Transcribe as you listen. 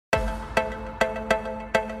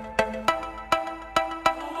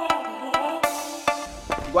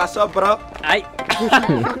What's up, bro? Aye.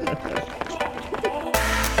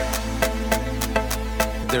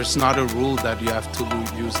 There's not a rule that you have to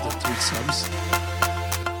use the 3 subs.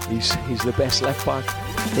 He's the best left back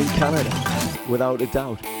in Canada, without a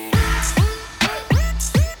doubt.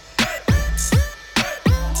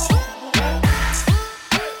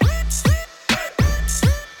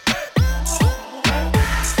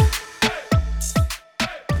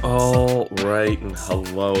 All right, and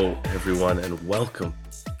hello everyone, and welcome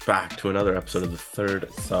back to another episode of the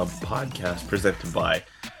Third Sub Podcast presented by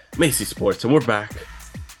Macy Sports. And we're back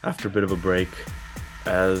after a bit of a break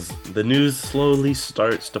as the news slowly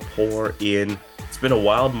starts to pour in. It's been a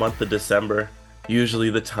wild month of December, usually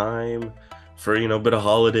the time for, a bit of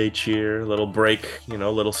holiday cheer, a little break, a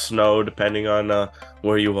little snow depending on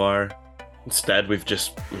where you are. Instead, we've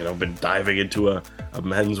just, been diving into a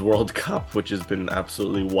men's World Cup, which has been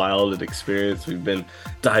absolutely wild and experience. We've been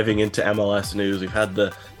diving into MLS news. We've had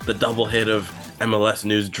the double hit of MLS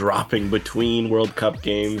news dropping between World Cup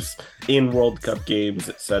games, in World Cup games,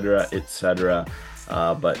 etc., etc.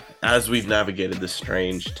 But as we've navigated this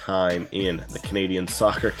strange time in the Canadian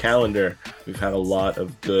soccer calendar, we've had a lot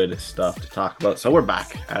of good stuff to talk about. So we're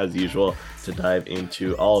back, as usual, to dive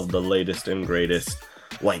into all of the latest and greatest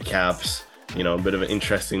Whitecaps. A bit of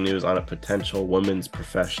interesting news on a potential women's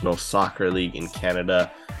professional soccer league in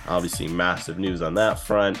Canada. Obviously, massive news on that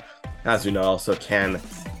front. As we know, also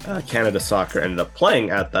Canada Soccer ended up playing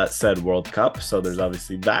at that said World Cup. So there's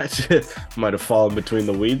obviously that. Might have fallen between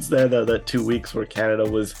the weeds there, that 2 weeks where Canada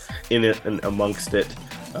was in it and amongst it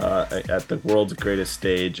at the world's greatest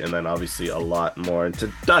stage. And then obviously a lot more. And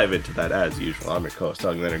to dive into that, as usual, I'm your co-host,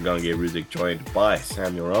 Alexander Gonge Ruzik, joined by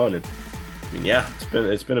Samuel Rowan.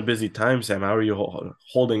 It's been a busy time, Sam. How are you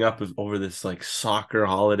holding up over this soccer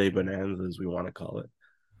holiday bonanza, as we want to call it?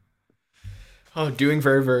 Oh, doing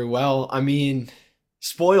very, very well. I mean,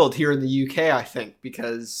 spoiled here in the UK, I think,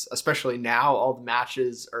 because especially now all the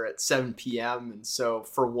matches are at 7 p.m. And so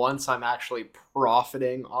for once, I'm actually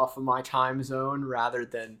profiting off of my time zone rather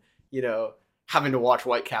than, having to watch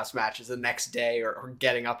Whitecaps matches the next day or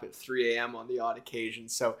getting up at 3 a.m. on the odd occasion.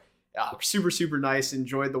 So super, super nice.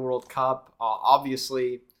 Enjoyed the World Cup.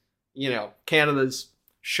 Obviously, Canada's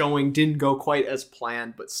showing didn't go quite as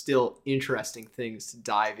planned, but still interesting things to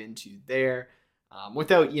dive into there.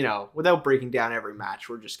 Without breaking down every match,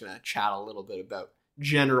 we're just going to chat a little bit about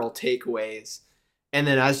general takeaways. And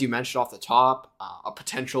then, as you mentioned off the top, a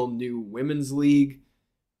potential new women's league.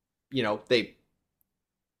 They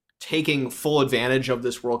taking full advantage of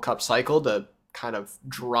this World Cup cycle to kind of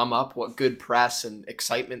drum up what good press and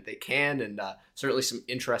excitement they can, and certainly some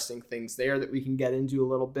interesting things there that we can get into a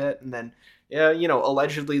little bit. And then,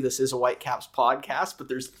 allegedly this is a Whitecaps podcast, but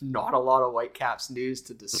there's not a lot of Whitecaps news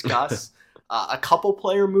to discuss. A couple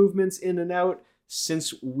player movements in and out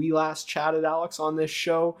since we last chatted, Alex, on this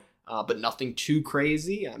show, but nothing too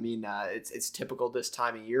crazy. I mean, it's typical this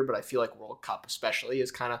time of year, but I feel like World Cup especially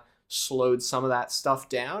has kind of slowed some of that stuff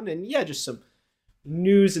down. And yeah, just some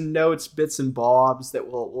news and notes, bits and bobs that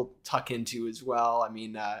we'll tuck into as well. I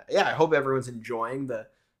mean, I hope everyone's enjoying the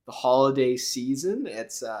holiday season.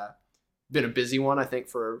 It's been a busy one, I think,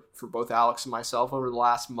 for both Alex and myself over the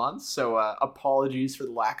last month. So apologies for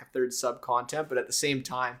the lack of third sub content, but at the same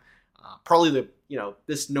time, probably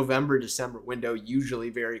this November, December window,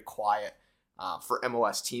 usually very quiet for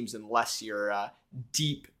MLS teams unless you're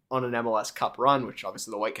deep on an MLS Cup run, which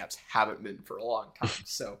obviously the Whitecaps haven't been for a long time.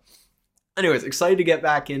 So anyways, excited to get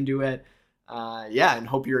back into it. And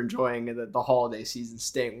hope you're enjoying the holiday season,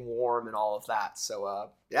 staying warm and all of that. So,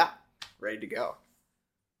 ready to go.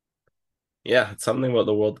 Yeah, it's something about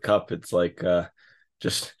the World Cup. It's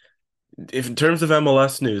just if in terms of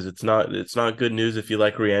MLS news, it's not good news if you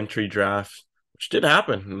like re-entry drafts, which did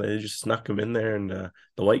happen. They just snuck them in there, and the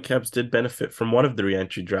Whitecaps did benefit from one of the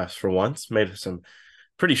re-entry drafts for once. Made some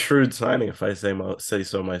pretty shrewd signing, if I say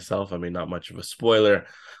so myself. I mean, not much of a spoiler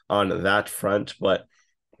on that front, but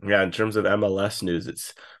yeah, in terms of MLS news, it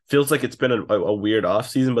feels like it's been a weird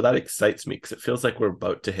offseason, but that excites me because it feels like we're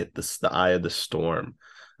about to hit the eye of the storm.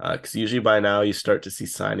 Because usually by now you start to see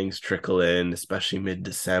signings trickle in, especially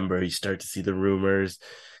mid-December. You start to see the rumors,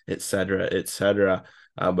 etc., etc.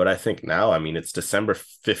 But I think now, I mean, it's December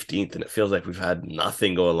 15th, and it feels like we've had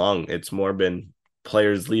nothing go along. It's more been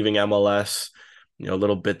players leaving MLS,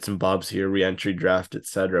 little bits and bobs here, re-entry draft,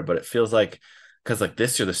 etc. But it feels like, because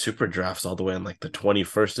this year the super draft's all the way on the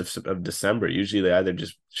 21st of December. Usually they either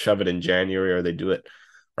just shove it in January or they do it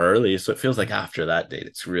early. So it feels like after that date,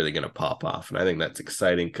 it's really going to pop off. And I think that's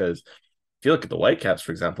exciting because if you look at the Whitecaps,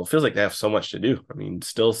 for example, it feels like they have so much to do. I mean,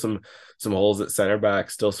 still some holes at center back,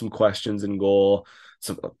 still some questions in goal,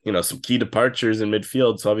 some key departures in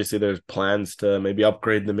midfield. So obviously there's plans to maybe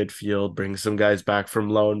upgrade the midfield, bring some guys back from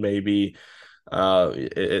loan, maybe,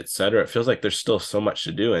 et cetera. It feels like there's still so much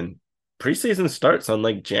to do. And preseason starts on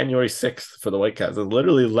like January 6th for the Whitecaps. It's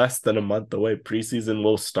literally less than a month away. Preseason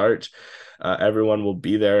will start. Everyone will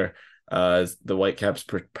be there as the Whitecaps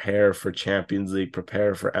prepare for Champions League,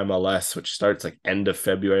 prepare for MLS, which starts like end of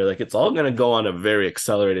February. Like it's all going to go on a very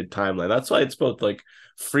accelerated timeline. That's why it's both like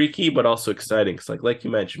freaky, but also exciting. Because like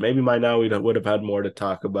you mentioned, maybe by now we would have had more to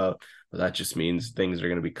talk about, but that just means things are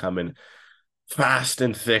going to be coming fast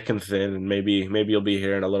and thick and thin, and maybe you'll be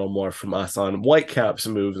hearing a little more from us on Whitecaps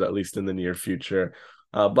moves, at least in the near future.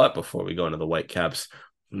 But before we go into the Whitecaps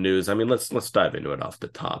news, I mean, let's dive into it off the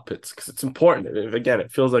top. It's because it's important. Again,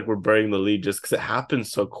 it feels like we're burying the lead just because it happens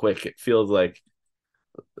so quick. It feels like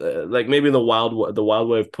maybe the wild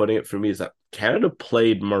way of putting it for me is that Canada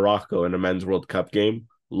played Morocco in a men's World Cup game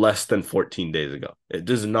less than 14 days ago. It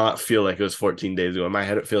does not feel like it was 14 days ago. In my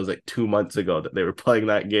head, it feels like 2 months ago that they were playing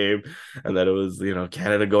that game, and that it was,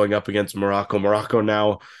 Canada going up against Morocco. Morocco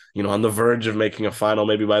now, on the verge of making a final.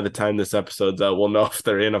 Maybe by the time this episode's out, we'll know if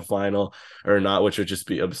they're in a final or not, which would just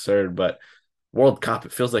be absurd. But World Cup,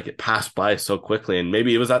 it feels like it passed by so quickly. And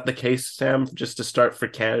maybe it was that the case, Sam, just to start for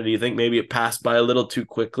Canada. You think maybe it passed by a little too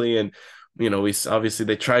quickly? And, we obviously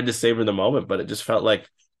they tried to savor the moment, but it just felt like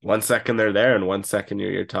 1 second they're there, and 1 second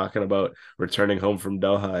you're talking about returning home from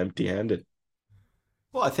Doha empty-handed.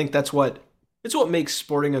 Well, I think it's what makes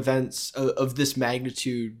sporting events of this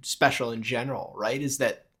magnitude special in general, right? Is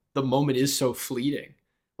that the moment is so fleeting.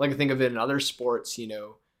 Like I think of it in other sports,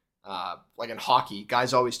 like in hockey,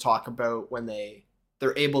 guys always talk about when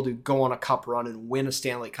they're able to go on a cup run and win a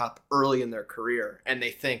Stanley Cup early in their career, and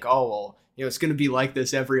they think, oh, well, it's going to be like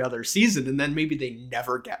this every other season, and then maybe they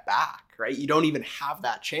never get back, right? You don't even have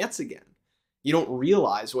that chance again. You don't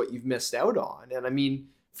realize what you've missed out on. And I mean,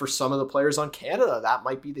 for some of the players on Canada, that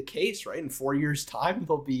might be the case, right? In 4 years' time,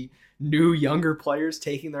 there'll be new, younger players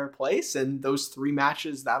taking their place, and those 3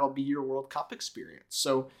 matches, that'll be your World Cup experience.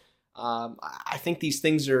 So I think these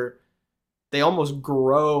things they almost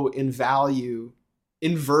grow in value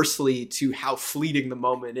inversely to how fleeting the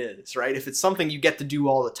moment is, right? If it's something you get to do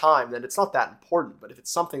all the time, then it's not that important. But if it's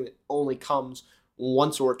something that only comes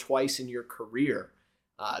once or twice in your career,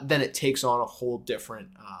 then it takes on a whole different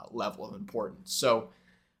level of importance. So,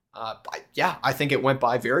 I think it went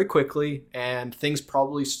by very quickly, and things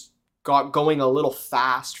probably got going a little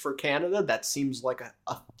fast for Canada. That seems like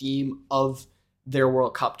a theme of their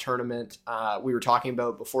World Cup tournament. We were talking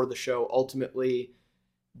about before the show, ultimately,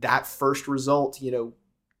 that first result,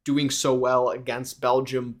 doing so well against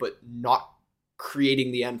Belgium, but not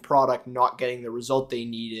creating the end product, not getting the result they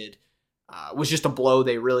needed, was just a blow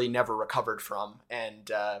they really never recovered from. And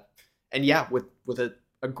with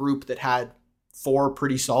a group that had 4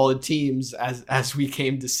 pretty solid teams, as we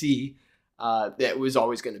came to see, it was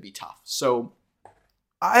always going to be tough. So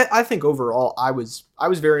I think overall, I was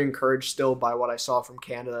very encouraged still by what I saw from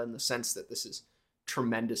Canada, in the sense that this is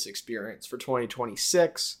tremendous experience for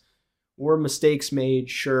 2026. Were mistakes made?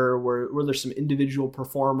 Sure. Were there some individual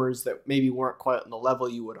performers that maybe weren't quite on the level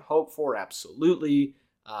you would hope for? Absolutely.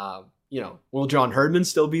 Will John Herdman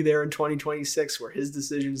still be there in 2026? Were his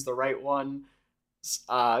decisions the right one?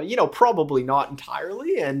 Probably not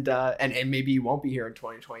entirely, and maybe he won't be here in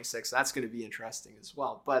 2026. That's going to be interesting as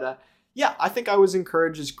well. But I think I was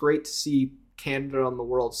encouraged. It's great to see Canada on the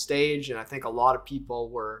world stage, and I think a lot of people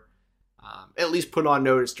were at least put on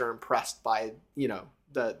notice or impressed by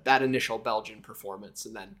that initial Belgian performance,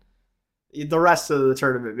 and then the rest of the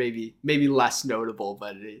tournament maybe less notable,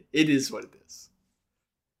 but it is what it is.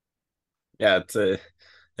 Yeah,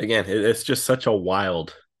 it's just such a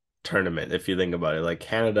wild tournament if you think about it. Like,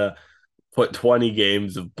 Canada put 20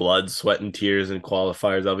 games of blood, sweat, and tears in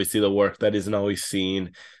qualifiers. Obviously, the work that isn't always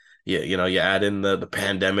seen. You add in the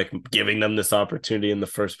pandemic giving them this opportunity in the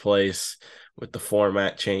first place with the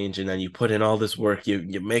format change, and then you put in all this work,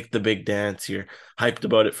 you make the big dance, you're hyped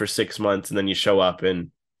about it for 6 months, and then you show up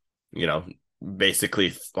and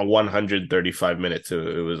basically 135 minutes it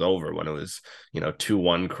was over when it was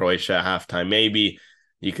 2-1 Croatia at halftime. Maybe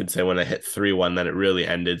you could say when it hit 3-1 then it really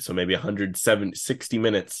ended, so maybe 160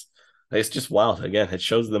 minutes. It's just wild. Again, it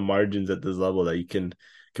shows the margins at this level that you can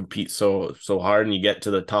compete so hard, and you get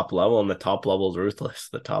to the top level, and the top level is ruthless.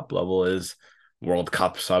 The top level is World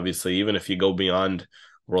Cups, obviously. Even if you go beyond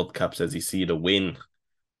World Cups, as you see, to win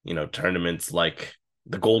tournaments like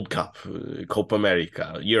the Gold Cup, Copa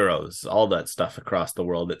America, Euros, all that stuff across the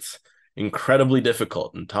world, it's incredibly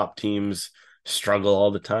difficult, and top teams struggle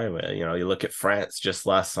all the time. You look at France just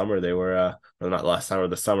last summer, they were, well, not last summer,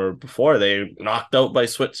 the summer before, they knocked out by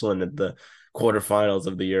Switzerland at the quarterfinals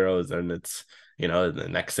of the Euros. And it's, the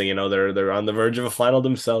next thing you know, they're on the verge of a final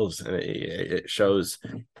themselves. And it shows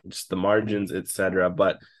just the margins, etc.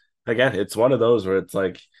 But again, it's one of those where it's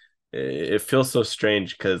like, it feels so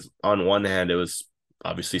strange because on one hand, it was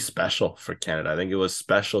obviously special for Canada. I think it was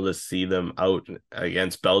special to see them out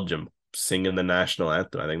against Belgium singing the national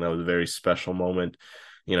anthem. I think that was a very special moment,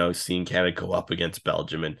 seeing Canada go up against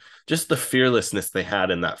Belgium and just the fearlessness they had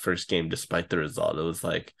in that first game despite the result. It was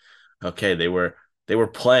like, okay, they were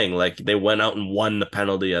playing like they went out and won the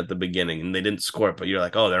penalty at the beginning and they didn't score it, but you're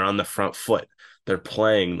like, oh, they're on the front foot. They're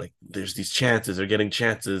playing like there's these chances, they're getting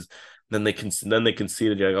chances. Then they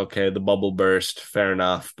conceded. You're like, okay, the bubble burst, fair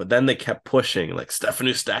enough. But then they kept pushing, like Stefan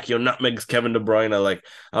Eustáquio nutmegs Kevin De Bruyne. Like,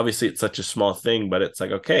 obviously, it's such a small thing, but it's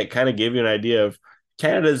like, okay, it kind of gave you an idea of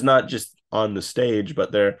Canada's not just on the stage,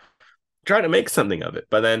 but they're trying to make something of it.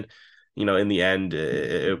 But then, in the end,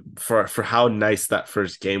 for how nice that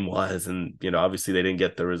first game was, and obviously they didn't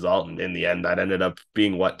get the result, and in the end, that ended up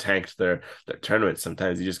being what tanked their tournament.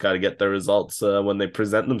 Sometimes you just got to get the results when they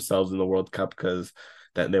present themselves in the World Cup, because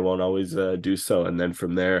that they won't always do so. And then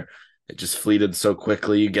from there, it just fleeted so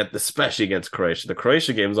quickly. You get especially against Croatia. The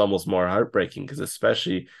Croatia game is almost more heartbreaking because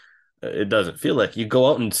especially it doesn't feel like you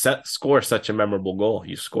go out and score such a memorable goal.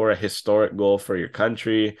 You score a historic goal for your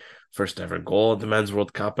country, first ever goal at the Men's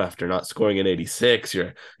World Cup after not scoring in '86.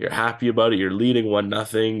 You're happy about it. You're leading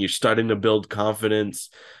 1-0. You're starting to build confidence,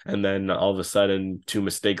 and then all of a sudden, 2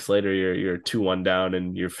 mistakes later, you're 2-1 down,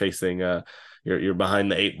 and you're facing you're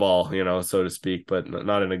behind the 8 ball, so to speak, but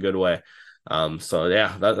not in a good way. So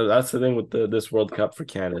yeah, that's the thing with this World Cup for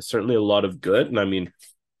Canada. Certainly a lot of good, and I mean,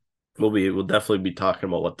 we'll definitely be talking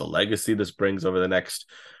about what the legacy this brings over the next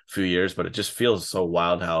few years. But it just feels so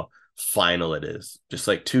wild how final it is. Just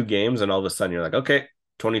like 2 games, and all of a sudden you're like, okay,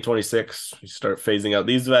 2026, you start phasing out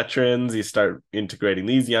these veterans, you start integrating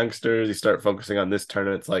these youngsters, you start focusing on this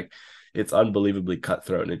tournament. It's like, it's unbelievably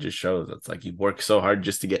cutthroat, and it just shows it's like you work so hard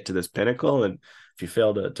just to get to this pinnacle, and if you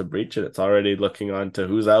fail to breach it, it's already looking on to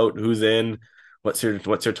who's out, who's in, what's your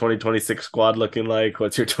 2026 squad looking like,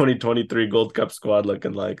 what's your 2023 Gold Cup squad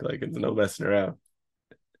looking like it's no messing around.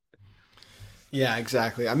 Yeah,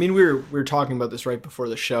 exactly. I mean, we were talking about this right before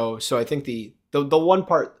the show, so I think the one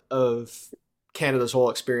part of Canada's whole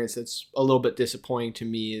experience that's a little bit disappointing to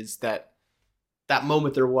me is that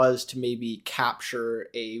moment there was to maybe capture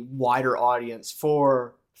a wider audience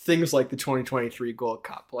for things like the 2023 Gold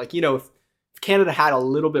Cup. Like, if Canada had a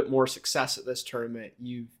little bit more success at this tournament,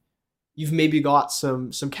 you've maybe got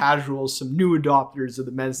some casuals, some new adopters of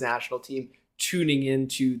the men's national team tuning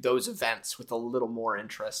into those events with a little more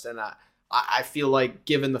interest. And I feel like,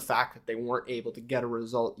 given the fact that they weren't able to get a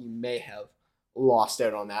result, you may have lost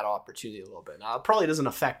out on that opportunity a little bit. Now, it probably doesn't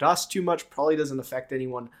affect us too much, probably doesn't affect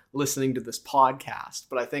anyone listening to this podcast,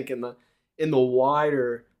 but I think in the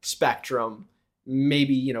wider spectrum,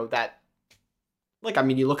 maybe, that, like, I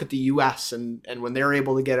mean, you look at the US and when they're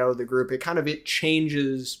able to get out of the group, it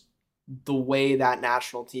changes the way that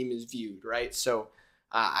national team is viewed, right? So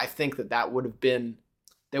I think that would have been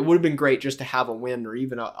great just to have a win, or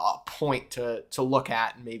even a point to look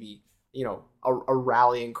at, and maybe, a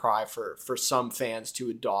rallying cry for some fans to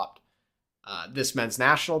adopt this men's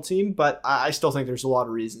national team. But I still think there's a lot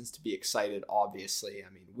of reasons to be excited, obviously.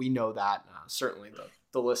 I mean, we know that. Certainly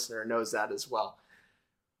the listener knows that as well.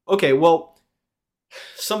 Okay, well,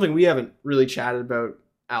 something we haven't really chatted about,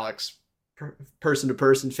 Alex, person to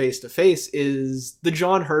person, face to face, is the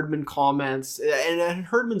John Herdman comments and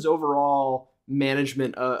Herdman's overall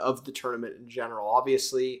management of the tournament in general.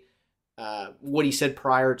 Obviously, what he said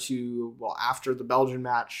after the Belgian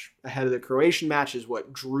match, ahead of the Croatian match, is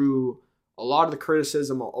what drew a lot of the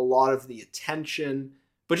criticism, a lot of the attention,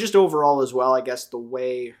 but just overall as well, I guess the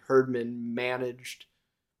way Herdman managed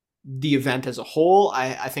the event as a whole,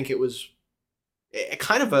 I think it was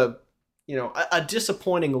kind of a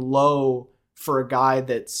disappointing low for a guy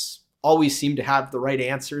that's always seemed to have the right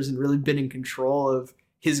answers and really been in control of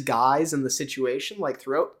his guys and the situation. Like,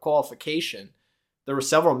 throughout qualification, there were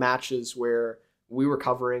several matches where we were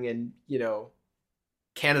covering, and,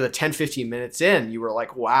 Canada 10-15 minutes in, you were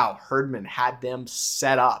like, wow, Herdman had them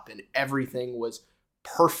set up and everything was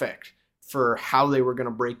perfect for how they were going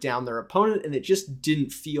to break down their opponent. And it just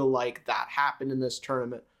didn't feel like that happened in this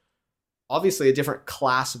tournament. Obviously a different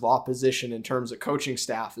class of opposition in terms of coaching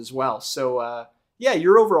staff as well. So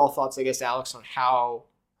your overall thoughts, I guess, Alex, on how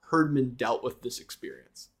Herdman dealt with this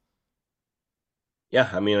experience. Yeah,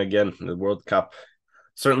 I mean, again, the World Cup,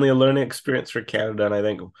 certainly a learning experience for Canada. And I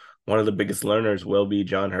think one of the biggest learners will be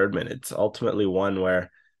John Herdman. It's ultimately one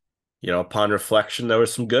where, upon reflection, there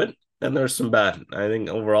was some good and there's some bad. I think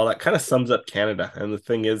overall that kind of sums up Canada. And the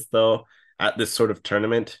thing is, though, at this sort of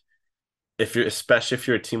tournament, especially if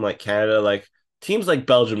you're a team like Canada, like teams like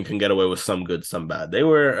Belgium can get away with some good, some bad. They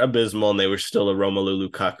were abysmal and they were still a Romelu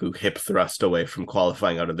Lukaku hip thrust away from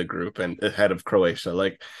qualifying out of the group and ahead of Croatia.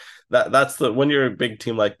 Like that's when you're a big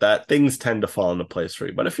team like that, things tend to fall into place for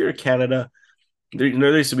you. But if you're Canada, there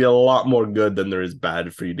needs to be a lot more good than there is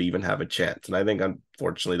bad for you to even have a chance. And I think,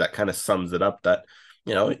 unfortunately, that kind of sums it up that,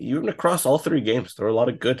 even across all three games, there are a lot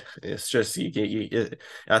of good. It's just you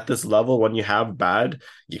at this level, when you have bad,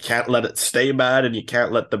 you can't let it stay bad and you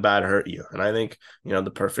can't let the bad hurt you. And I think,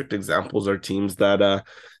 the perfect examples are teams that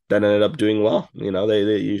ended up doing well.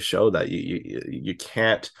 You show that you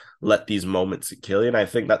can't let these moments kill you. And I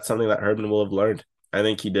think that's something that Herdman will have learned. I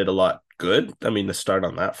think he did a lot good. I mean, to start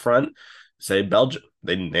on that front, say Belgium,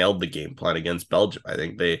 they nailed the game plan against Belgium. I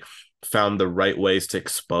think they found the right ways to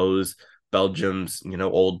expose Belgium's,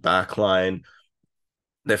 old back line.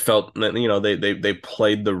 They felt, they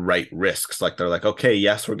played the right risks. Like they're like, okay,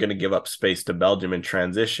 yes, we're going to give up space to Belgium in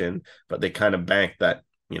transition, but they kind of banked that,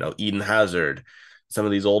 Eden Hazard, some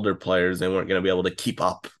of these older players, they weren't going to be able to keep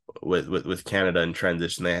up with Canada in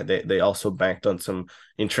transition. They also banked on some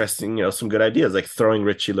interesting, some good ideas, like throwing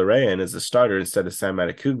Richie Laryea in as a starter instead of Sam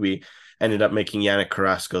Adekugbe. Ended up making Yannick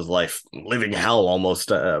Carrasco's life living hell almost,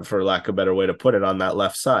 for lack of a better way to put it, on that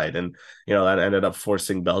left side. And, that ended up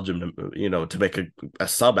forcing Belgium to make a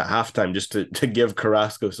sub at halftime just to give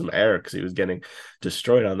Carrasco some air because he was getting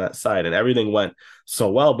destroyed on that side. And everything went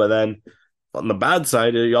so well. But then on the bad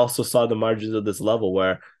side, you also saw the margins of this level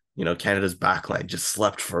where, Canada's backline just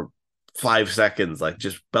slept for 5 seconds, like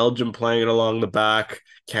just Belgium playing it along the back.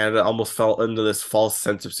 Canada almost fell into this false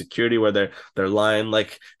sense of security where their line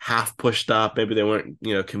like half pushed up. Maybe they weren't,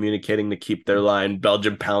 communicating to keep their line.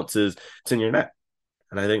 Belgium pounces, it's in your net.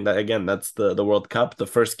 And I think that, again, that's the World Cup. The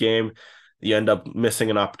first game, you end up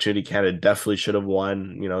missing an opportunity Canada definitely should have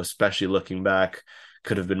won, especially looking back,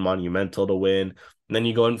 could have been monumental to win. And then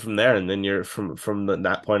you go in from there, and then you're from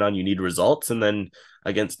that point on, you need results. And then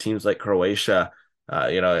against teams like Croatia,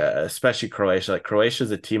 especially Croatia. Like Croatia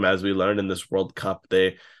is a team, as we learned in this World Cup,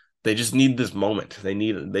 they just need this moment. They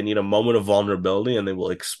need a moment of vulnerability, and they will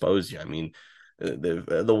expose you. I mean,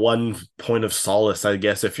 the one point of solace, I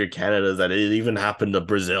guess, if you're Canada, is that it even happened to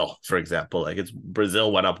Brazil, for example. Like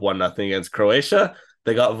Brazil went up 1-0 against Croatia.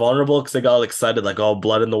 They got vulnerable because they got all excited, like, oh,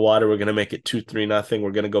 blood in the water. We're going to make it 2-3-0. We're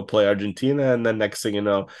going to go play Argentina. And then next thing you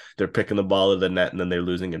know, they're picking the ball of the net and then they're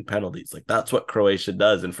losing in penalties. Like, that's what Croatia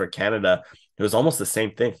does. And for Canada, it was almost the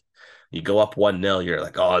same thing. You go up 1-0, you're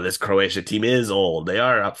like, oh, this Croatia team is old. They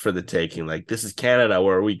are up for the taking. Like, this is Canada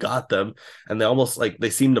where we got them. And they almost they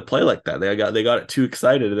seem to play like that. They got it too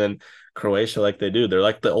excited. And then Croatia, like they do, they're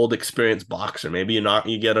like the old experienced boxer. Maybe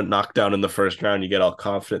you get a knockdown in the first round, you get all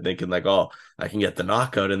confident thinking like, oh, I can get the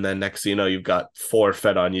knockout, and then next thing you know, you've got 4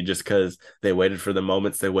 fed on you just because they waited for the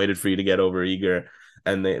moments, they waited for you to get over eager,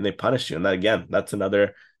 and they punish you. And that, again, that's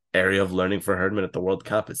another area of learning for Herdman at the World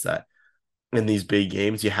Cup, is that in these big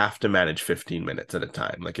games, you have to manage 15 minutes at a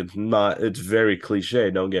time. Like, it's very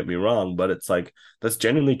cliche, don't get me wrong, but it's like, that's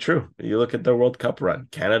genuinely true. You look at their World Cup run,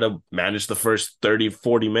 Canada managed the first 30,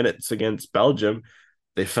 40 minutes against Belgium.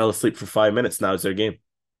 They fell asleep for 5 minutes. Now it's their game.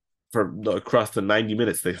 Across the 90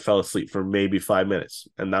 minutes, they fell asleep for maybe 5 minutes.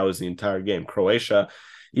 And that was the entire game. Croatia,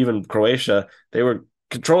 they were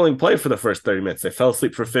controlling play for the first 30 minutes. They fell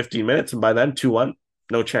asleep for 15 minutes. And by then, 2-1,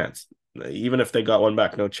 no chance. Even if they got one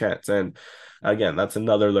back, no chance. And again, that's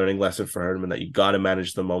another learning lesson for Herdman, that you got to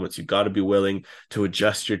manage the moments. You got to be willing to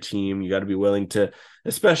adjust your team. You got to be willing to,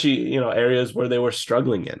 especially, areas where they were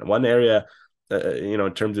struggling in. One area,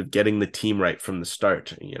 in terms of getting the team right from the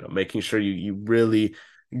start, making sure you really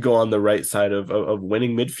go on the right side of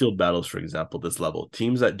winning midfield battles, for example, this level.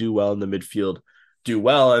 Teams that do well in the midfield do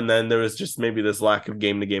well. And then there was just maybe this lack of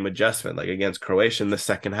game-to-game adjustment, like against Croatia in the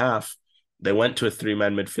second half. They went to a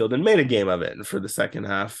 3-man midfield and made a game of it. And for the second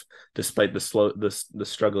half, despite the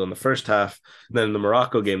struggle in the first half, then in the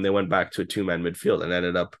Morocco game, they went back to a 2-man midfield and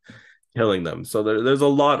ended up killing them. So there's a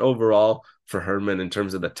lot overall for Herdman in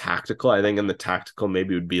terms of the tactical. I think in the tactical,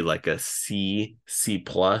 maybe it would be like a C+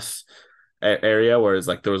 area, whereas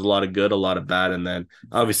like there was a lot of good, a lot of bad. And then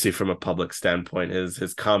obviously from a public standpoint,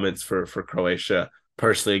 his comments for Croatia,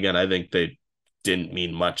 personally, again, I think they didn't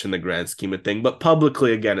mean much in the grand scheme of thing, but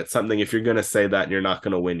publicly, again, it's something, if you're going to say that and you're not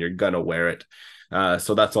going to win, you're going to wear it.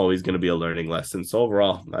 So that's always going to be a learning lesson. So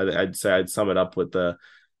overall, I'd say I'd sum it up with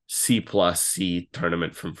C plus C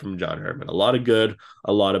tournament from John Herdman. A lot of good,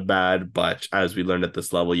 a lot of bad, but as we learned at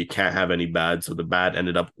this level, you can't have any bad. So the bad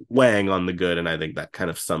ended up weighing on the good, and I think that kind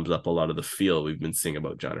of sums up a lot of the feel we've been seeing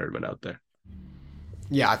about John Herdman out there.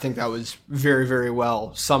 Yeah, I think that was very, very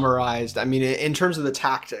well summarized. I mean, in terms of the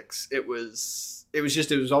tactics, it was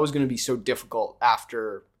always going to be so difficult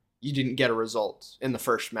after you didn't get a result in the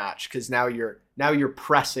first match, because now you're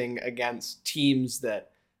pressing against teams that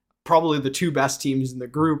probably the two best teams in the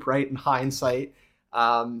group, right? In hindsight,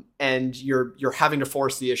 and you're having to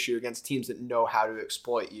force the issue against teams that know how to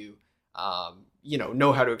exploit you.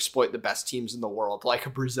 Know how to exploit the best teams in the world,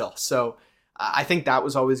 like Brazil. So I think that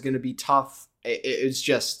was always going to be tough. It's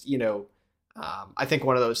just, I think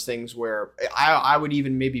one of those things where I would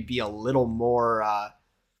even maybe be a little more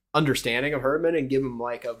understanding of Herdman and give him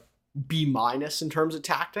like a B- in terms of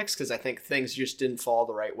tactics, because I think things just didn't fall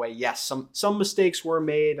the right way. Yes, some mistakes were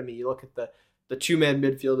made. I mean, you look at the two-man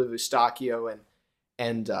midfield of Eustáquio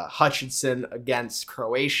and Hutchinson against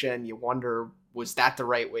Croatia, and you wonder, was that the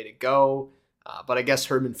right way to go? But I guess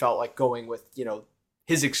Herdman felt like going with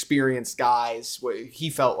his experienced guys. He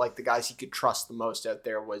felt like the guys he could trust the most out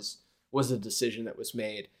there was a decision that was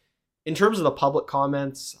made. In terms of the public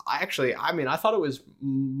comments, I thought it was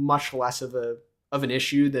much less of an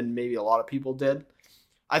issue than maybe a lot of people did.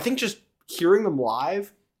 I think just hearing them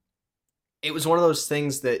live, it was one of those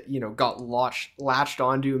things that, got latched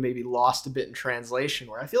onto and maybe lost a bit in translation,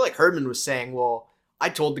 where I feel like Herdman was saying, well, I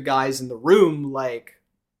told the guys in the room, like,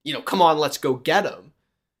 come on, let's go get him.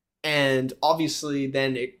 And obviously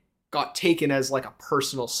then it got taken as like a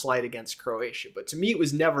personal slight against Croatia. But to me, it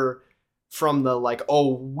was never from the like,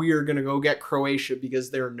 oh, we're going to go get Croatia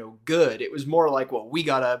because they're no good. It was more like, well, we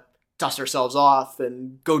got to dust ourselves off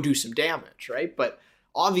and go do some damage, right? But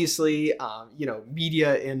obviously,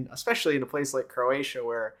 media, especially in a place like Croatia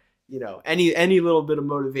where, any little bit of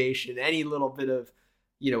motivation, any little bit of,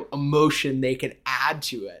 emotion they can add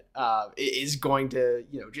to it is going to,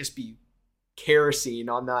 just be kerosene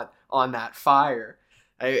on that fire.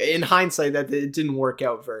 In hindsight, that it didn't work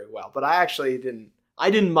out very well, but I actually didn't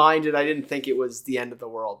mind it. I didn't think it was the end of the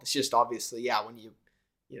world. It's just obviously, yeah, when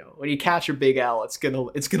you catch a big L, it's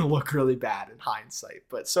gonna look really bad in hindsight.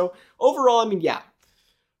 But so overall, I mean, yeah,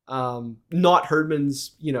 not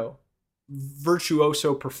Herdman's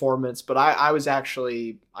virtuoso performance, but I was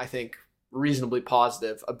actually, I think, reasonably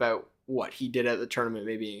positive about what he did at the tournament,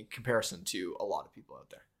 maybe in comparison to a lot of people out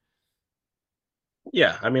there.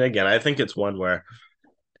 Yeah, I mean, again, I think it's one where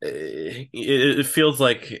it feels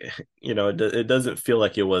like, it doesn't feel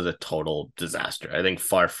like it was a total disaster. I think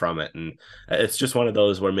far from it. And it's just one of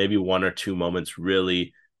those where maybe one or two moments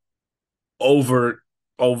really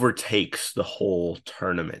overtakes the whole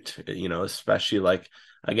tournament, especially like,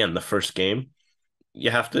 again, the first game,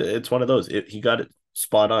 it's one of those, he got it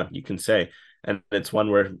spot on, you can say. And it's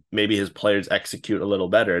one where maybe his players execute a little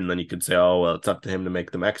better, and then you could say, oh, well, it's up to him to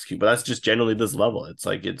make them execute. But that's just generally this level. It's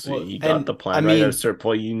like he got the plan right at a certain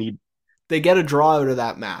point. They get a draw out of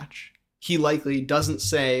that match. He likely doesn't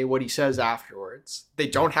say what he says afterwards. They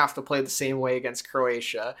don't have to play the same way against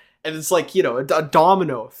Croatia. And it's like, a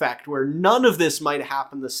domino effect where none of this might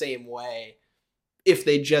happen the same way if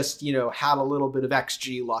they just, had a little bit of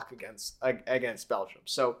XG luck against Belgium.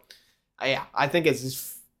 So, yeah, I think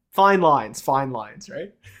it's fine lines,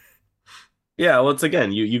 right? Yeah, well, it's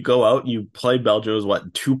again, you go out, you play Belgium as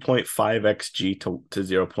 2.5 XG to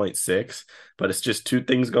 0.6, but it's just two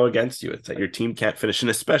things go against you. It's that your team can't finish,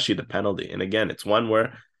 and especially the penalty. And again, it's one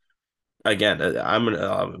where, again,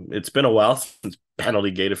 it's been a while since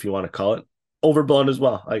penalty gate, if you want to call it, overblown as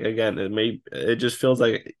well. Like, again, it just feels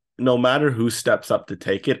like no matter who steps up to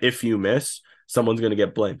take it, if you miss, someone's going to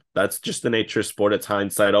get blamed. That's just the nature of sport. It's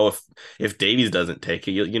hindsight. Oh, if Davies doesn't take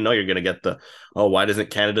it, you're going to get why doesn't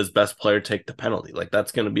Canada's best player take the penalty? Like,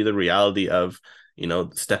 that's going to be the reality of,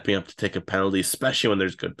 stepping up to take a penalty, especially when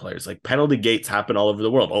there's good players. Like, penalty gates happen all over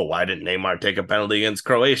the world. Oh, why didn't Neymar take a penalty against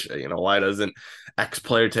Croatia? Why doesn't X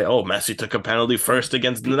player take, Messi took a penalty first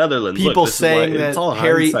against the Netherlands. People saying that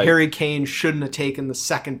Harry Kane shouldn't have taken the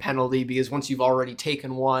second penalty because once you've already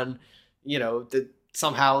taken one,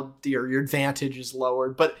 somehow your advantage is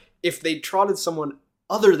lowered. But if they trotted someone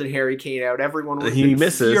other than Harry Kane out, everyone would be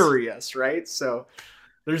furious, right? So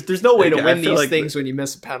there's no way to win these things when you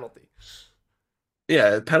miss a penalty.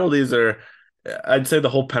 Yeah, penalties are, I'd say the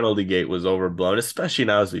whole penalty gate was overblown, especially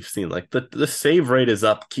now as we've seen. Like, the save rate is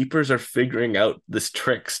up. Keepers are figuring out this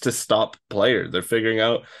tricks to stop players. They're figuring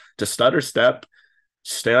out to stutter step,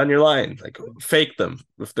 stay on your line, like fake them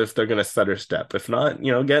if they're going to stutter step. If not,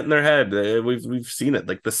 get in their head. We've seen it.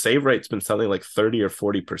 Like, the save rate's been something like 30 or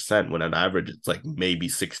 40% when on average it's like maybe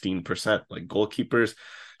 16%. Like, goalkeepers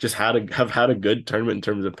just have had a good tournament in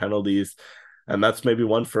terms of penalties. And that's maybe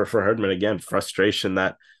one for Herdman. Again, frustration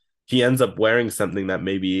that he ends up wearing something that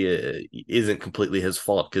maybe isn't completely his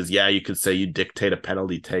fault. Because, yeah, you could say you dictate a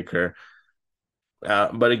penalty taker.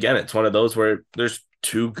 But again, it's one of those where there's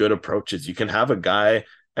two good approaches. You can have a guy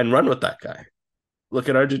and run with that guy. Look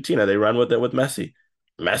at Argentina. They run with it with Messi.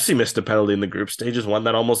 Messi missed a penalty in the group stages, one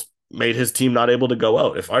that almost made his team not able to go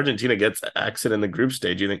out. If Argentina gets exit in the group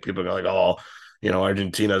stage, you think people are like, oh,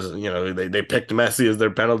 Argentina's, they picked Messi as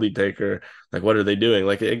their penalty taker. Like, what are they doing?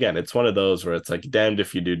 Like, again, it's one of those where it's like, damned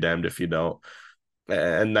if you do, damned if you don't.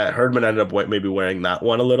 And that Herdman ended up maybe wearing that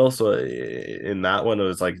one a little. So in that one, it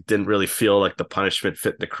was like, didn't really feel like the punishment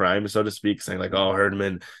fit the crime, so to speak, saying like, oh,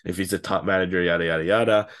 Herdman, if he's a top manager, yada, yada,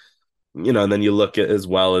 yada. And then you look at as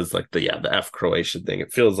well as like the F Croatia thing.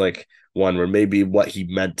 It feels like one where maybe what he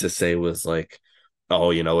meant to say was like,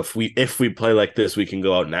 oh, if we play like this, we can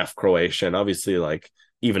go out and F Croatia. And obviously, like,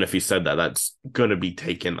 even if he said that, that's gonna be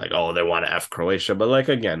taken like, oh, they want to F Croatia. But like,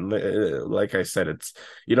 again, like I said, it's,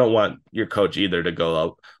 you don't want your coach either to go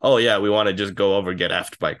out, oh yeah, we want to just go over get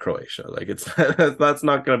F'd by Croatia. Like, it's that's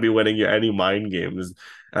not gonna be winning you any mind games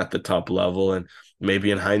at the top level. And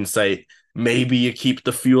maybe in hindsight, maybe you keep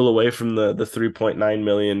the fuel away from the 3.9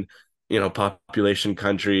 million population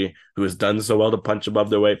country who has done so well to punch above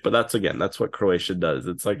their weight. But that's what Croatia does.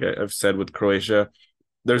 It's like I've said with Croatia,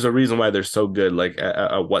 there's a reason why they're so good, like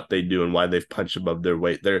at what they do and why they've punched above their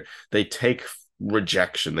weight. They take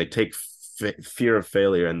rejection, they take fear of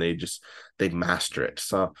failure, and they master it.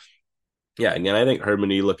 So yeah, again, I think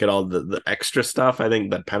Herdman, you look at all the extra stuff, I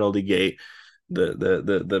think the penalty gate,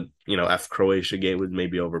 the F Croatia game was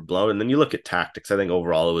maybe overblown. And then you look at tactics, I think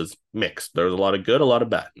overall it was mixed. There was a lot of good, a lot of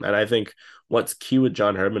bad. And I think what's key with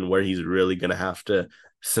John Herdman, where he's really going to have to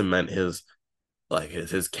cement his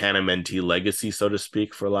Canamenti legacy, so to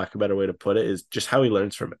speak, for lack of a better way to put it, is just how he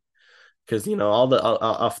learns from it. Because, all the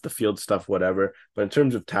off the field stuff, whatever. But in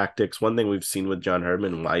terms of tactics, one thing we've seen with John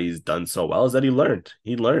Herdman, why he's done so well, is that he learned.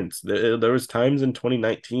 He learns. There was times in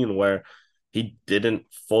 2019 where he didn't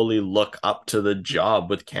fully look up to the job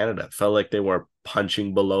with Canada. It felt like they were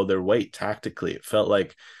punching below their weight tactically. It felt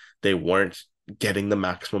like they weren't getting the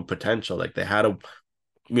maximum potential. Like they had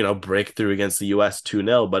a breakthrough against the US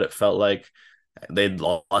 2-0, but it felt like they'd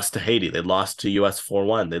lost to Haiti. They'd lost to US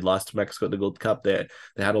 4-1. They'd lost to Mexico at the Gold Cup. They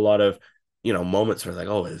had a lot of, moments where like,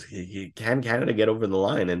 oh, can Canada get over the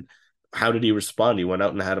line? And how did he respond? He went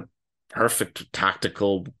out and had a perfect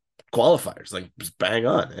tactical qualifiers, like just bang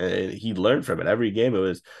on. And he learned from it. Every game, it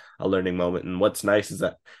was a learning moment. And what's nice is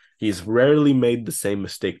that he's rarely made the same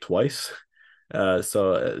mistake twice.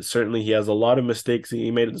 So certainly he has a lot of mistakes he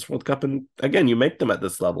made at this World Cup. And again, you make them at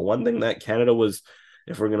this level. One thing that Canada was,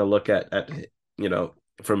 if we're going to look at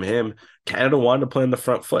from him, Canada wanted to play on the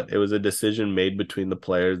front foot. It was a decision made between the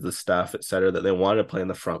players, the staff, etc., that they wanted to play on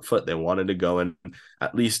the front foot. They wanted to go, and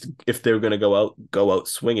at least if they were going to go out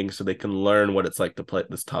swinging, so they can learn what it's like to play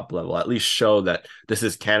at this top level. At least show that this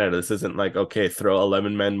is Canada. This isn't like, okay, throw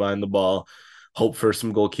 11 men behind the ball, hope for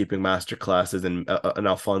some goalkeeping master classes and an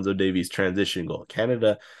Alphonso Davies transition goal.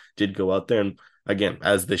 Canada did go out there, and again,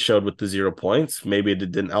 as they showed with the 0 points, maybe it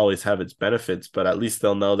didn't always have its benefits, but at least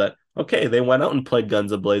they'll know that, okay, they went out and played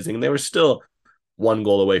guns a-blazing, and they were still 1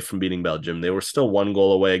 goal away from beating Belgium. They were still 1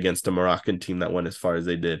 goal away against a Moroccan team that went as far as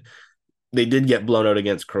they did. They did get blown out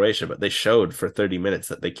against Croatia, but they showed for 30 minutes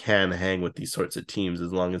that they can hang with these sorts of teams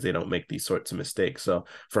as long as they don't make these sorts of mistakes. So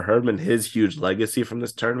for Herdman, his huge legacy from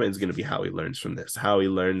this tournament is going to be how he learns from this, how he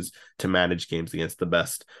learns to manage games against the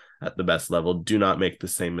best at the best level. Do not make the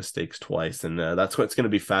same mistakes twice. And that's what's going to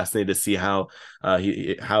be fascinating to see how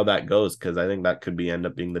that goes, because I think that could end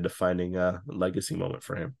up being the defining legacy moment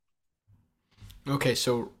for him. Okay,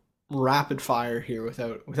 so rapid fire here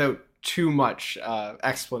without too much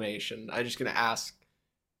explanation. I'm just going to ask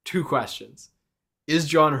 2 questions. Is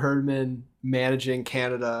John Herdman managing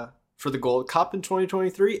Canada for the Gold Cup in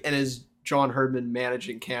 2023? And is John Herdman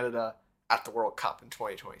managing Canada at the World Cup in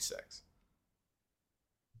 2026?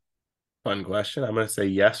 Fun question. I'm going to say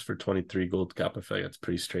yes for 23 Gold Cup. I feel like that's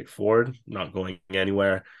pretty straightforward. Not going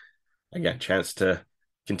anywhere. Again, chance to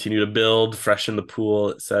continue to build, freshen the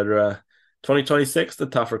pool, etc. 2026, the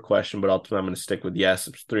tougher question, but ultimately I'm going to stick with yes.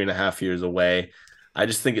 It's 3.5 years away. I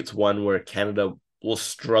just think it's one where Canada will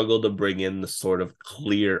struggle to bring in the sort of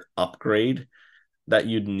clear upgrade that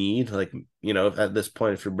you'd need. Like, at this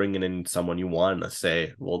point, if you're bringing in someone you want to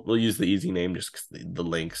say, we'll use the easy name just because the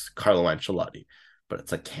links, Carlo Ancelotti. But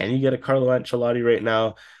it's like, can you get a Carlo Ancelotti right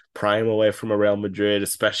now, prime away from a Real Madrid,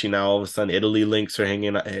 especially now all of a sudden Italy links are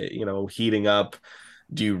heating up?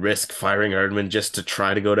 Do you risk firing Herdman just to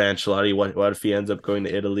try to go to Ancelotti? What if he ends up going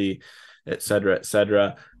to Italy, et cetera, et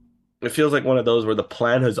cetera? it feels like one of those where the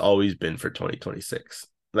plan has always been for 2026.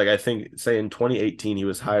 Like I think, say in 2018 he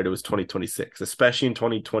was hired, it was 2026. Especially in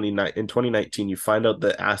 2029, in 2019, you find out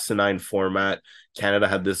the asinine format. Canada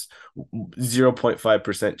had this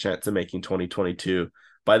 0.5% chance of making 2022.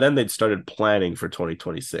 By then they'd started planning for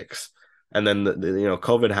 2026. And then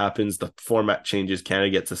COVID happens, the format changes, Canada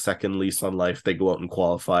gets a second lease on life, they go out and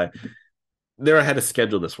qualify. They're ahead of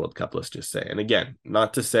schedule this World Cup, let's just say. And again,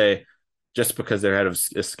 not to say just because they're ahead of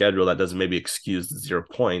a schedule that doesn't maybe excuse the 0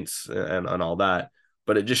 points and all that,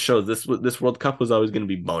 but it just shows this World Cup was always going to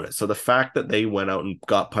be bonus. So the fact that they went out and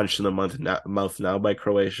got punched in the mouth now by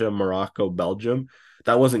Croatia, Morocco, Belgium,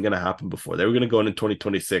 that wasn't going to happen before. They were going to go into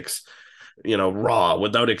 2026 raw,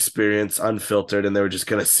 without experience, unfiltered, and they were just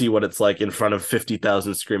going to see what it's like in front of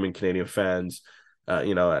 50,000 screaming Canadian fans,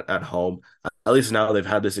 at home. At least now they've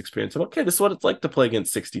had this experience of, okay, this is what it's like to play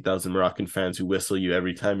against 60,000 Moroccan fans who whistle you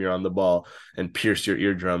every time you're on the ball and pierce your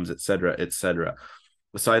eardrums, etc., etc.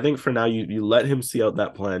 So I think for now, you let him see out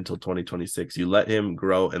that plan until 2026. You let him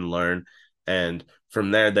grow and learn. And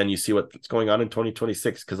from there, then you see what's going on in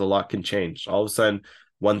 2026, because a lot can change. All of a sudden,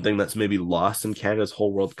 one thing that's maybe lost in Canada's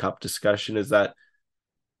whole World Cup discussion is that,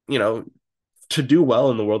 to do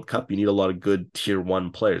well in the World Cup, you need a lot of good tier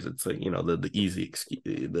 1 players. It's like, the easy excuse,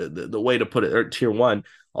 the way to put it, or tier 1,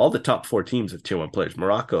 all the top 4 teams have tier 1 players.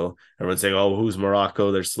 Morocco, everyone's saying, oh, who's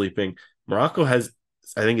Morocco? They're sleeping. Morocco has,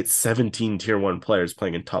 I think it's 17 tier 1 players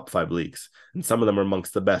playing in top 5 leagues. And some of them are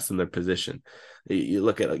amongst the best in their position. You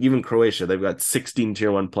look at even Croatia, they've got 16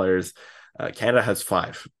 tier 1 players. Canada has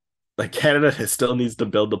 5. Like Canada still needs to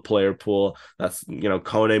build the player pool. That's,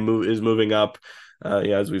 Kone is moving up.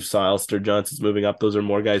 As we've saw, Alistair Johnson's moving up. Those are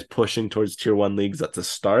more guys pushing towards tier 1 leagues. That's a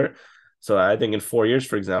start. So I think in 4 years,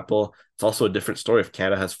 for example, it's also a different story if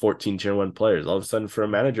Canada has 14 tier 1 players. All of a sudden for a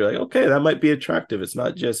manager, like, okay, that might be attractive. It's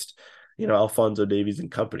not just, Alphonso Davies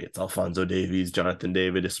and company. It's Alphonso Davies, Jonathan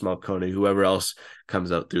David, Ismail Kone, whoever else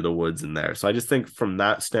comes out through the woods in there. So I just think from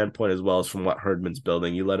that standpoint, as well as from what Herdman's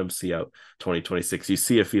building, you let him see out 2026. You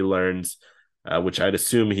see if he learns, which I'd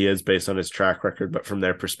assume he is based on his track record. But from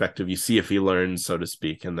their perspective, you see if he learns, so to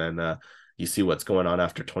speak, and then you see what's going on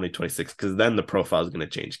after 2026, because then the profile is going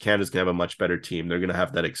to change. Canada's going to have a much better team. They're going to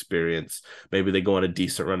have that experience. Maybe they go on a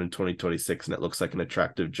decent run in 2026 and it looks like an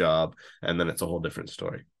attractive job, and then it's a whole different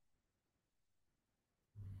story.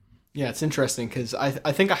 Yeah, it's interesting because I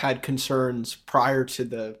think I had concerns prior to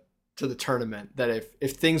the tournament that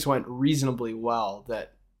if things went reasonably well,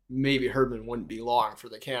 that maybe Herdman wouldn't be long for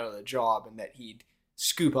the Canada job and that he'd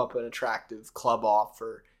scoop up an attractive club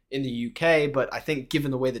offer in the UK. But I think given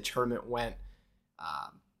the way the tournament went,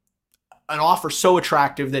 an offer so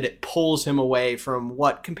attractive that it pulls him away from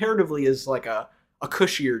what comparatively is like a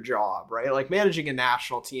cushier job, right? Like managing a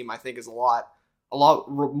national team, I think is a lot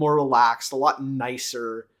more relaxed, a lot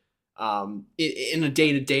nicer in a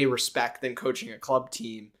day-to-day respect than coaching a club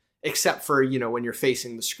team, except for, when you're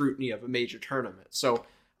facing the scrutiny of a major tournament. So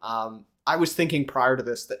I was thinking prior to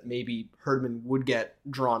this that maybe Herdman would get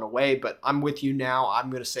drawn away, but I'm with you now. I'm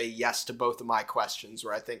going to say yes to both of my questions,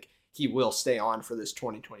 where I think he will stay on for this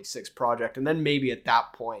 2026 project. And then maybe at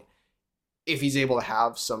that point, if he's able to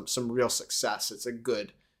have some real success, it's a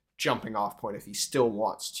good jumping off point if he still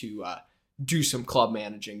wants to do some club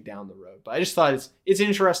managing down the road. But I just thought it's an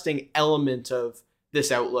interesting element of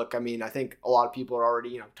this outlook. I mean, I think a lot of people are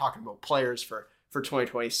already, talking about players for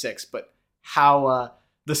 2026, but how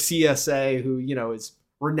the CSA, who, is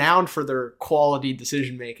renowned for their quality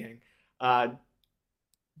decision-making,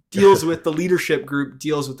 deals with the leadership group,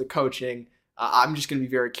 deals with the coaching. I'm just going to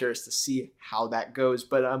be very curious to see how that goes.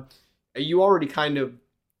 But you already kind of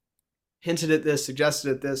hinted at this, suggested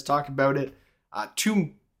at this, talked about it.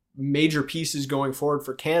 2 major pieces going forward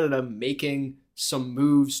for Canada, making some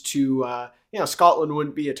moves to, Scotland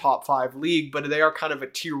wouldn't be a top 5 league, but they are kind of a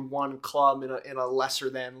tier 1 club in a lesser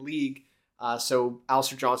than league. So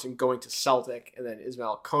Alistair Johnson going to Celtic, and then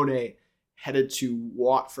Ismail Kone headed to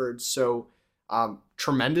Watford. So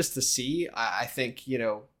tremendous to see. I think,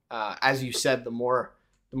 as you said, the more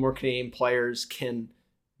Canadian players can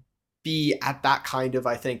be at that kind of,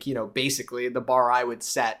 I think, basically the bar I would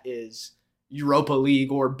set is Europa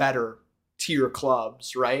League or better tier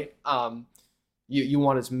clubs, right? You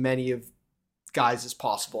want as many of guys as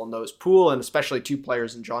possible in those pool, and especially 2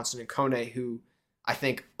 players in Johnson and Kone, who I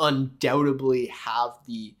think undoubtedly have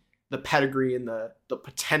the pedigree and the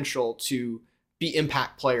potential to be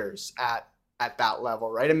impact players at that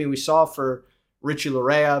level, right? I mean, we saw for Richie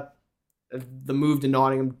Laryea, the move to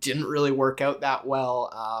Nottingham didn't really work out that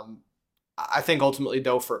well. I think ultimately,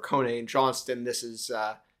 though, for Kone and Johnston, these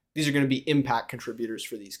are going to be impact contributors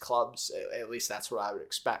for these clubs. At least that's what I would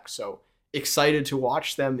expect. So excited to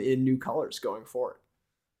watch them in new colors going forward.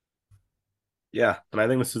 Yeah, and I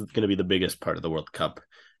think this is going to be the biggest part of the World Cup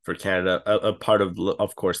for Canada. A part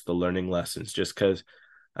of course, the learning lessons, just because,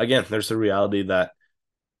 again, there's a reality that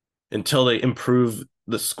until they improve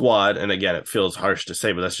the squad, and again, it feels harsh to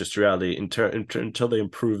say, but that's just reality. Until they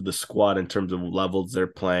improve the squad in terms of levels they're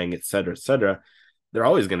playing, et cetera, they're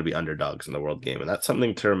always going to be underdogs in the world game. And that's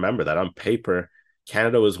something to remember, that on paper,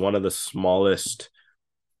 Canada was one of the smallest,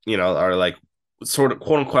 are like sort of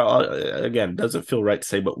quote unquote, again, doesn't feel right to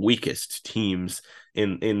say, but weakest teams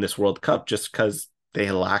in this World Cup, just because they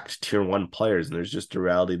lacked tier 1 players. And there's just a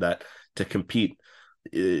reality that to compete,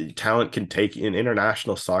 talent can take in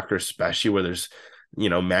international soccer, especially where there's,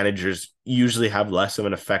 managers usually have less of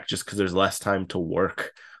an effect just because there's less time to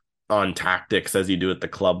work on tactics as you do at the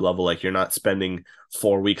club level. Like, you're not spending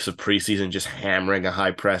 4 weeks of preseason just hammering a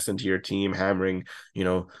high press into your team, hammering,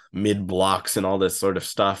 mid blocks and all this sort of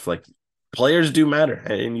stuff. Like, players do matter.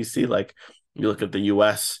 And you see, like, you look at the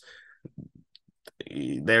US,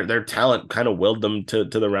 their talent kind of willed them to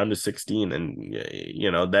the round of 16.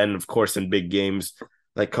 And, then of course in big games,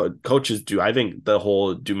 like coaches do, I think the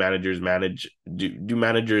whole do managers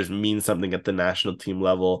mean something at the national team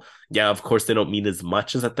level? Yeah, of course they don't mean as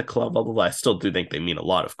much as at the club level. I still do think they mean a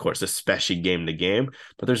lot, of course, especially game to game.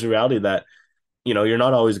 But there's a reality that, you're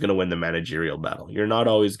not always going to win the managerial battle. You're not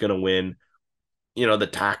always going to win, the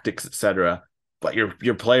tactics, etc. But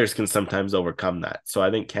your players can sometimes overcome that. So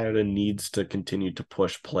I think Canada needs to continue to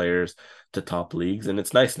push players to top leagues. And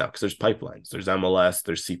it's nice now because there's pipelines. There's MLS,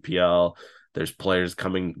 there's CPL, there's players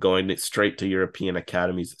going straight to European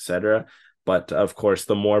academies, etc. But of course,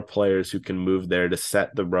 the more players who can move there to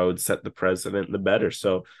set the road, set the precedent, the better.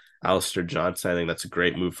 So Alistair Johnston, I think that's a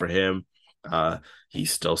great move for him.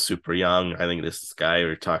 He's still super young. I think this guy,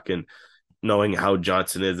 we're talking, knowing how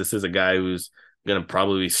Johnson is, this is a guy who's going to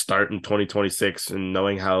probably start in 2026, and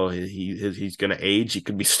knowing how he's going to age, he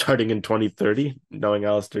could be starting in 2030, knowing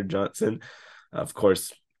Alistair Johnston. Of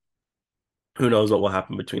course, who knows what will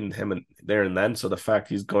happen between him and there and then. So the fact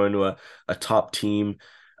he's going to a top team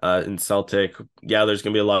in Celtic, yeah, there's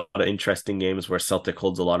going to be a lot of interesting games where Celtic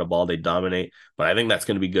holds a lot of ball, they dominate. But I think that's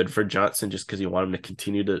going to be good for Johnston, just because you want him to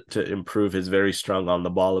continue to improve his very strong on the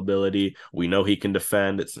ball ability. We know he can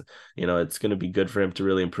defend. It's going to be good for him to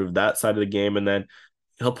really improve that side of the game, and then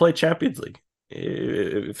he'll play Champions League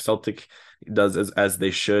if Celtic does as they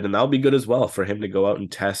should, and that'll be good as well for him to go out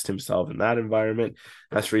and test himself in that environment.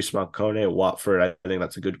 As for Ismail Kone at Watford, I think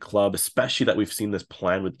that's a good club, especially that we've seen this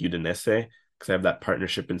plan with Udinese, because they have that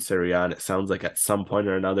partnership in Serie A, and it sounds like at some point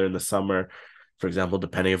or another in the summer, for example,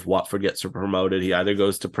 depending if Watford gets promoted, he either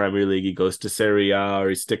goes to Premier League, he goes to Serie A, or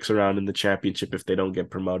he sticks around in the Championship if they don't get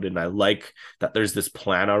promoted. And I like that there's this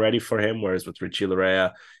plan already for him, whereas with Richie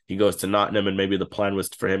Larea, he goes to Nottingham, and maybe the plan was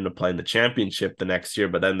for him to play in the Championship the next year,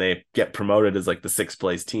 but then they get promoted as like the 6th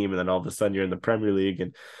place team, and then all of a sudden you're in the Premier League,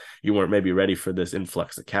 and you weren't maybe ready for this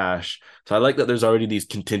influx of cash. So I like that there's already these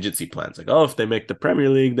contingency plans. Like, if they make the Premier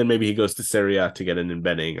League, then maybe he goes to Serie A to get an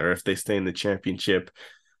embedding, or if they stay in the Championship,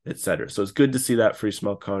 etc. So it's good to see that for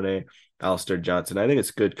Ismail Kone, Alistair Johnston. I think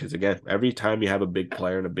it's good because, again, every time you have a big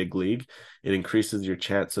player in a big league, it increases your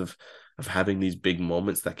chance of having these big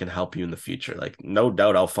moments that can help you in the future. Like, no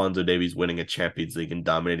doubt Alphonso Davies winning a Champions League and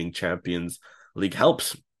dominating Champions League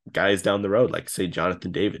helps guys down the road, like, say,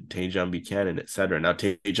 Jonathan David, Tajon Buchanan, etc. Now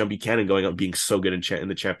Tajon Buchanan going out being so good in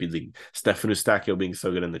the Champions League, Stefan Eustáquio being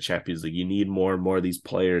so good in the Champions League. You need more and more of these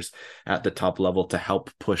players at the top level to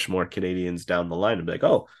help push more Canadians down the line and be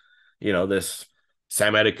like, this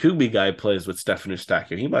Sam Adekubi guy plays with Stefan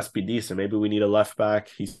Eustáquio. He must be decent. Maybe we need a left back.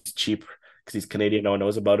 He's cheap because he's Canadian. No one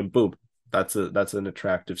knows about him. Boom. That's an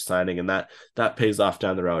attractive signing, and that pays off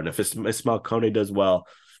down the road. And if Ismail Kone does well,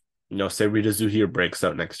 say Rida Zuhir breaks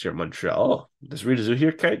out next year at Montreal. This Rida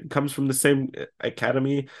Zuhir comes from the same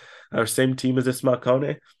academy or same team as Ismail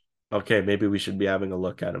Kone. Okay, maybe we should be having a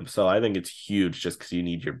look at him. So I think it's huge just because you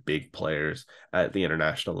need your big players at the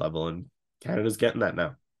international level, and Canada's getting that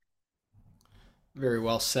now. Very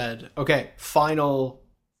well said. Okay, final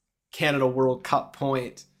Canada World Cup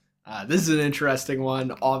point. This is an interesting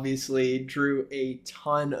one. Obviously, drew a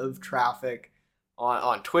ton of traffic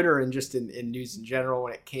on Twitter and just in news in general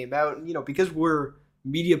when it came out. And, because we're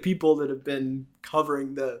media people that have been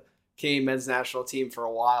covering the Canadian men's national team for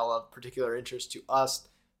a while, of particular interest to us,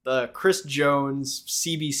 the Chris Jones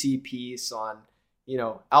CBC piece on,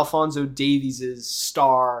 Alphonso Davies'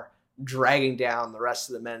 star dragging down the rest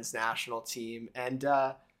of the men's national team. And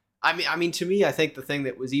I mean, to me, I think the thing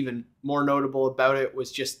that was even more notable about it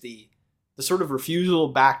was just the sort of refusal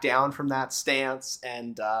back down from that stance,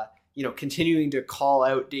 and continuing to call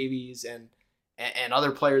out Davies and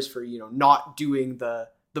other players for, not doing the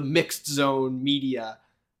mixed zone media.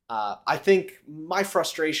 I think my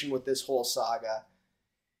frustration with this whole saga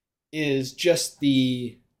is just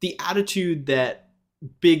the attitude that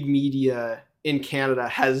big media in Canada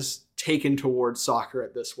has taken towards soccer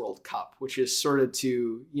at this World Cup, which is sort of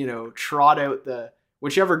to, trot out the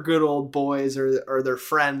whichever good old boys or their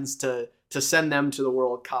friends to send them to the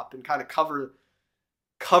World Cup and kind of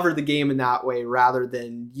cover the game in that way rather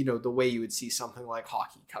than, the way you would see something like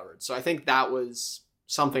hockey covered. So I think that was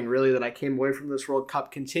something really that I came away from this World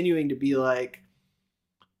Cup continuing to be like,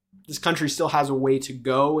 this country still has a way to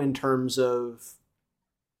go in terms of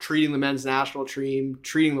treating the men's national team,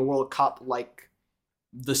 treating the World Cup like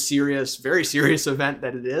the very serious event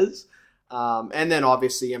that it is. And then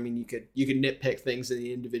obviously, I mean, you could nitpick things in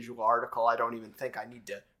the individual article. I don't even think I need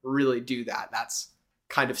to really do that. That's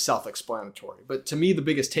kind of self-explanatory. But to me, the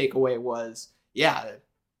biggest takeaway was,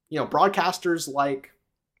 broadcasters like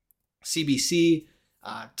CBC,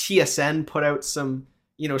 TSN put out some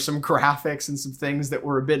graphics and some things that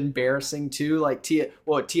were a bit embarrassing too. Like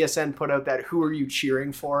TSN put out that "Who are you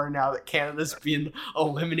cheering for?" now that Canada's been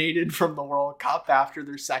eliminated from the World Cup after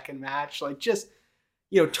their second match. Like just,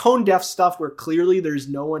 tone deaf stuff where clearly there's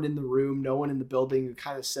no one in the room, no one in the building who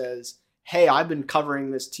kind of says, hey, I've been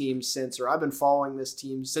covering this team or I've been following this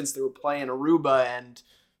team since they were playing Aruba, and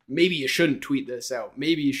maybe you shouldn't tweet this out.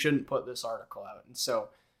 Maybe you shouldn't put this article out. And so,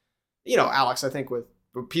 Alex, I think with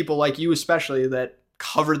people like you especially that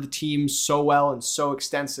covered the team so well and so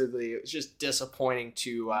extensively, it was just disappointing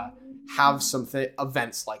to have some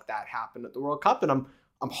events like that happen at the World Cup. And I'm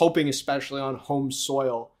hoping, especially on home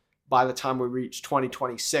soil, by the time we reach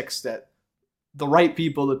 2026, that the right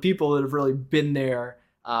people, the people that have really been there,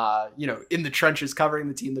 in the trenches covering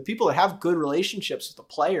the team, the people that have good relationships with the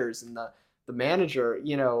players and the manager,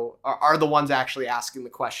 are the ones actually asking the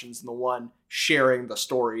questions and the one sharing the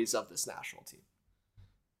stories of this national team.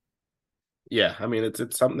 Yeah, I mean,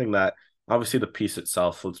 it's something that obviously the piece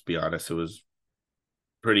itself, let's be honest, it was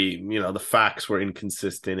pretty, the facts were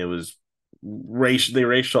inconsistent. It was the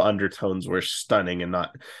racial undertones were stunning and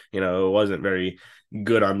not, it wasn't very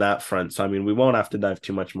good on that front. So, I mean, we won't have to dive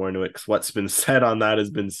too much more into it because what's been said on that has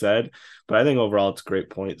been said. But I think overall it's a great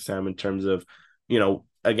point, Sam, in terms of,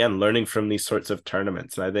 again, learning from these sorts of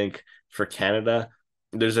tournaments. And I think for Canada,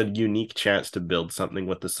 there's a unique chance to build something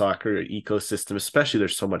with the soccer ecosystem, especially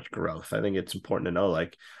there's so much growth. I think it's important to know,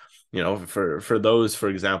 like, for those, for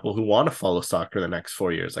example, who want to follow soccer the next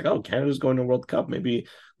 4 years, like, oh, Canada's going to World Cup, maybe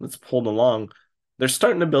let's hold along. They're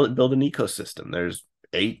starting to build an ecosystem. There's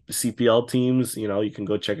 8 CPL teams. You can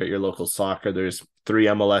go check out your local soccer. There's 3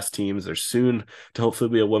 MLS teams. There's soon to hopefully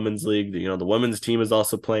be a women's league. The women's team is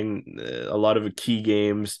also playing a lot of key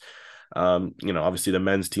games. Obviously the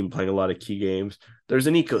men's team playing a lot of key games. There's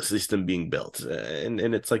an ecosystem being built, and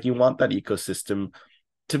it's like you want that ecosystem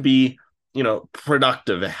to be,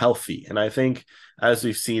 productive and healthy. And I think as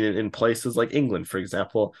we've seen in places like England, for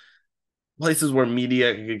example, places where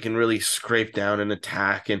media can really scrape down and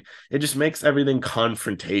attack, and it just makes everything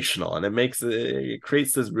confrontational, and it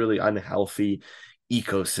creates this really unhealthy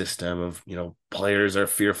ecosystem of, players are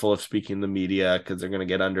fearful of speaking to the media because they're going to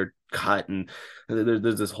get undercut, and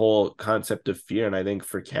there's this whole concept of fear. And I think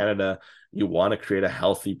for Canada, you want to create a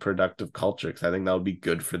healthy, productive culture, because I think that would be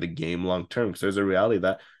good for the game long term, because there's a reality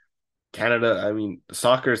that Canada, I mean,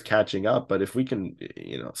 soccer is catching up, but if we can,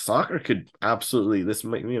 soccer could absolutely, this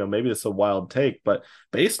might, maybe this is a wild take, but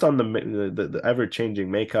based on the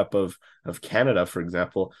ever-changing makeup of Canada, for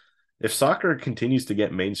example, if soccer continues to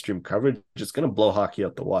get mainstream coverage, it's going to blow hockey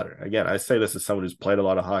out the water. Again, I say this as someone who's played a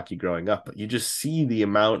lot of hockey growing up, but you just see the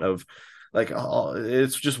amount of,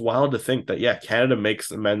 it's just wild to think that, yeah, Canada makes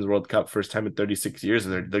the men's World Cup first time in 36 years,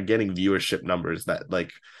 and they're getting viewership numbers that,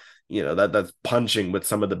 that's punching with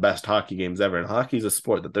some of the best hockey games ever. And hockey is a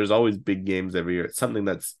sport that there's always big games every year. It's something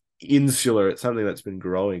that's insular. It's something that's been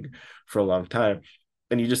growing for a long time.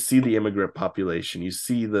 And you just see the immigrant population. You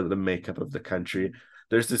see the makeup of the country.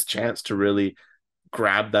 There's this chance to really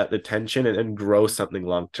grab that attention and grow something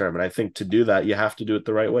long term. And I think to do that, you have to do it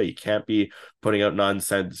the right way. You can't be putting out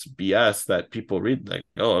nonsense BS that people read like,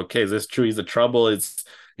 oh, okay, is this true? He's a trouble. It's,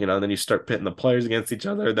 then you start pitting the players against each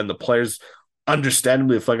other. Then the players,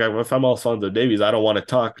 understandably, if I'm Alphonso Davies, I don't want to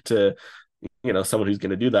talk to, someone who's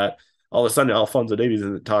going to do that. All of a sudden, Alphonso Davies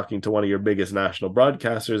isn't talking to one of your biggest national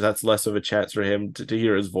broadcasters. That's less of a chance for him to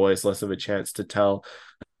hear his voice, less of a chance to tell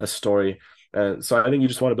a story. So I think you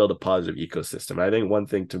just want to build a positive ecosystem. I think one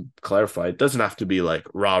thing to clarify, it doesn't have to be like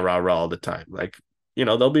rah, rah, rah all the time. Like,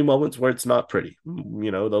 there'll be moments where it's not pretty.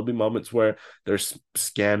 There'll be moments where there's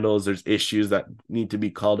scandals, there's issues that need to be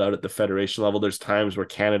called out at the federation level. There's times where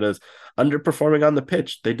Canada's underperforming on the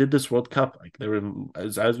pitch. They did this World Cup. Like there were,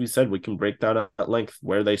 as we said, we can break down at length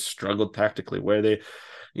where they struggled tactically, where they,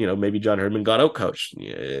 maybe John Herdman got out coached,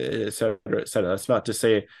 et cetera, et cetera. That's not to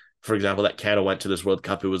say, for example, that Canada went to this World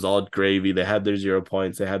Cup, it was all gravy. They had their 0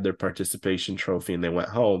 points, they had their participation trophy, and they went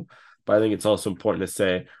home. But I think it's also important to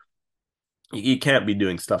say, you can't be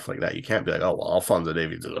doing stuff like that. You can't be like, oh, well, Alphonso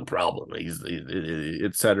Davies is a problem, he's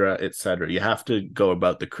et cetera, et cetera. You have to go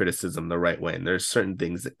about the criticism the right way. And there's certain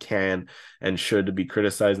things that can and should be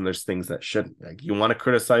criticized, and there's things that shouldn't. Like, you want to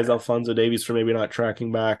criticize Alphonso Davies for maybe not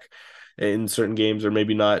tracking back in certain games, or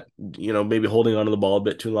maybe not, maybe holding onto the ball a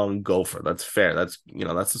bit too long, go for it. That's fair. That's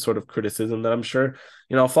the sort of criticism that I'm sure,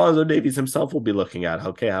 Alphonso Davies himself will be looking at.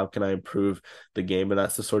 Okay, how can I improve the game? And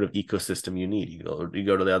that's the sort of ecosystem you need. You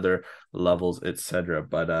go to the other levels, etc.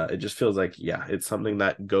 But it just feels like, it's something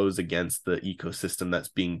that goes against the ecosystem that's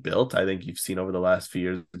being built. I think you've seen over the last few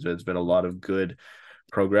years, there's been a lot of good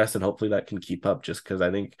progress, and hopefully that can keep up, just because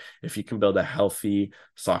I think if you can build a healthy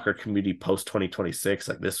soccer community post 2026,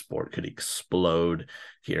 like, this sport could explode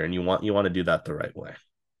here, and you want to do that the right way.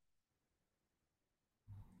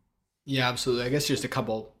 Yeah, absolutely. I guess just a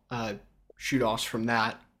couple shoot offs from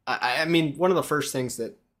that. I mean, one of the first things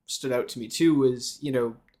that stood out to me too was,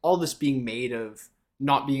 all this being made of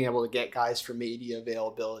not being able to get guys for media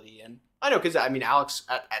availability. And I know, because Alex,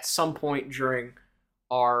 at some point during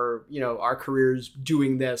our careers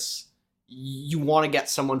doing this, you want to get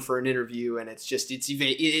someone for an interview, and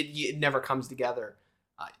it never comes together.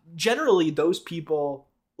 Generally, those people,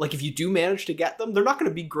 like, if you do manage to get them, they're not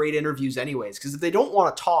going to be great interviews anyways, because if they don't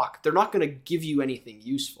want to talk, they're not going to give you anything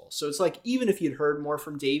useful. So it's like, even if you'd heard more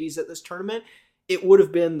from Davies at this tournament, it would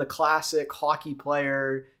have been the classic hockey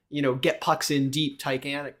player, get pucks in deep type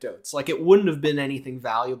anecdotes. Like, it wouldn't have been anything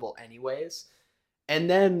valuable anyways. And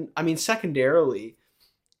then, secondarily,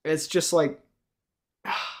 it's just like,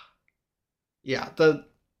 the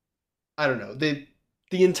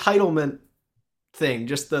entitlement thing,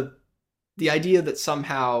 just the idea that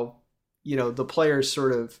somehow, the players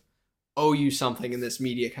sort of owe you something in this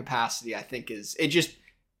media capacity, I think it just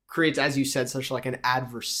creates, as you said, such like an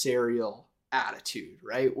adversarial attitude,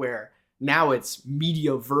 right? Where now it's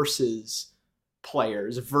media versus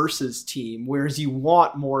players versus team, whereas you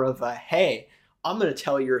want more of a, hey, I'm going to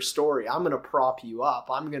tell your story. I'm going to prop you up.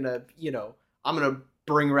 I'm going to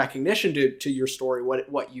bring recognition to your story,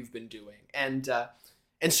 what you've been doing. And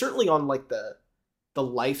certainly on like the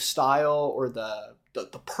lifestyle or the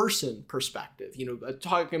person perspective,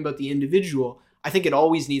 talking about the individual, I think it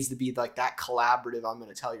always needs to be like that collaborative, I'm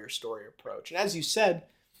going to tell your story approach. And as you said,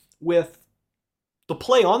 with the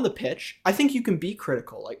play on the pitch, I think you can be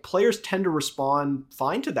critical. Like, players tend to respond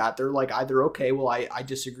fine to that. They're like, either, okay, well, I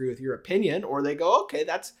disagree with your opinion, or they go, okay,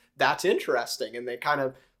 that's interesting. And they kind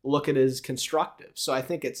of look at it as constructive. So I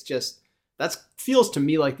think it's just, that feels to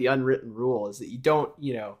me like the unwritten rule, is that you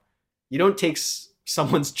don't take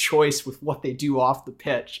someone's choice with what they do off the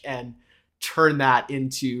pitch and turn that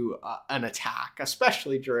into an attack,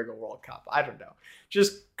 especially during a World Cup. I don't know.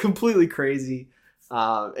 Just completely crazy.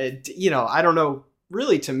 I don't know.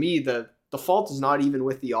 Really, to me, the fault is not even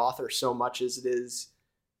with the author so much as it is,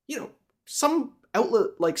 some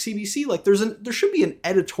outlet like CBC, like there should be an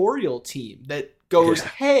editorial team that goes,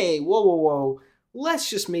 hey, whoa, let's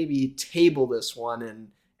just maybe table this one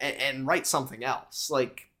and write something else.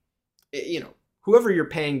 Like, whoever you're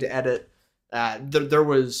paying to edit, there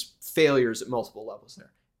was failures at multiple levels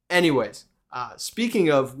there. Anyways, speaking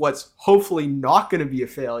of what's hopefully not going to be a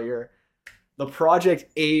failure, the Project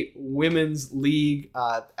 8 Women's League,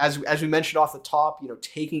 as we mentioned off the top,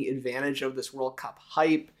 taking advantage of this World Cup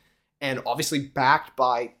hype, and obviously backed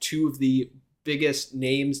by two of the biggest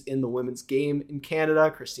names in the women's game in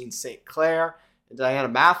Canada, Christine St. Clair and Diana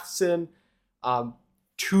Matheson.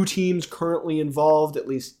 Two teams currently involved, at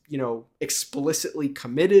least, explicitly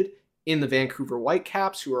committed, in the Vancouver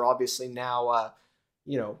Whitecaps, who are obviously now,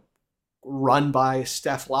 run by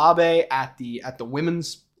Steph Labe at the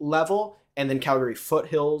women's level, and then Calgary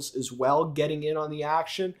Foothills as well getting in on the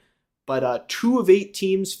action. But 2 of 8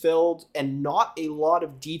 teams filled, and not a lot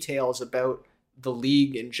of details about the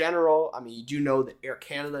league in general. You do know that Air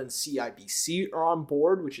Canada and CIBC are on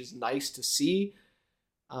board, which is nice to see.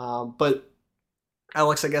 But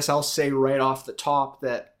Alex, I guess I'll say right off the top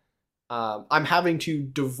that I'm having to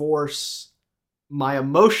divorce my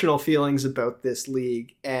emotional feelings about this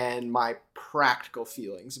league and my practical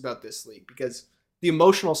feelings about this league, because the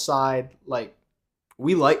emotional side, like,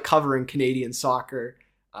 we like covering Canadian soccer.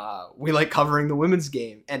 We like covering the women's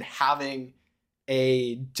game, and having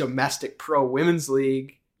a domestic pro women's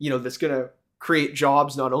league, that's going to create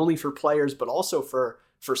jobs not only for players, but also for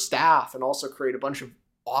staff, and also create a bunch of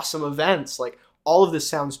awesome events. Like, all of this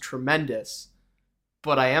sounds tremendous,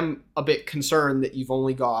 but I am a bit concerned that you've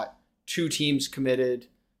only got 2 teams committed,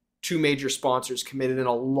 2 major sponsors committed, and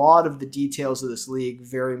a lot of the details of this league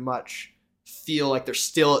very much feel like they're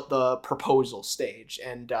still at the proposal stage.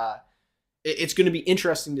 And it's going to be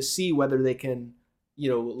interesting to see whether they can,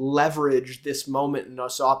 leverage this moment and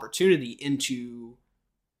this opportunity into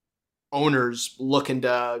owners looking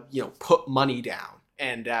to, put money down.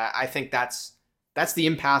 And I think that's the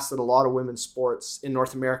impasse that a lot of women's sports in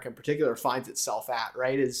North America in particular finds itself at,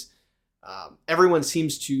 right? Is everyone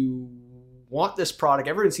seems to want this product.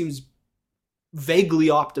 Everyone seems vaguely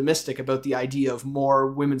optimistic about the idea of more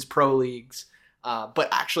women's pro leagues, but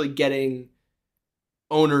actually getting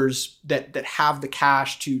owners that have the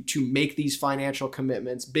cash to make these financial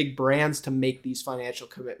commitments, big brands to make these financial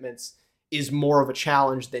commitments, is more of a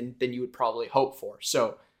challenge than you would probably hope for.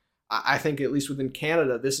 So I think, at least within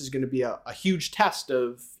Canada, this is going to be a huge test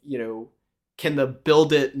of, can the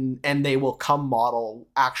build it and they will come model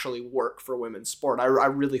actually work for women's sport? I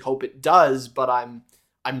really hope it does, but I'm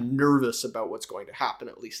nervous about what's going to happen,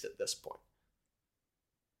 at least at this point.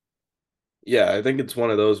 Yeah, I think it's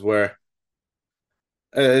one of those where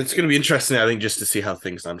it's going to be interesting, I think, just to see how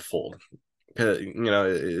things unfold.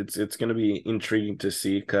 It's going to be intriguing to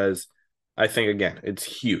see, because I think, again, it's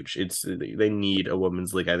huge. They need a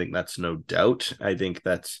women's league. I think that's no doubt. I think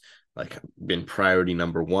that's like been priority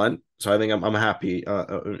number one. So I think I'm happy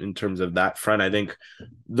in terms of that front. I think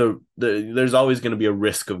there's always going to be a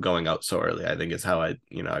risk of going out so early, I think, is how I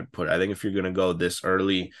put it. I think if you're going to go this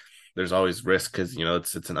early, there's always risk, because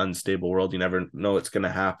it's an unstable world. You never know what's going to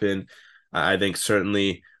happen. I think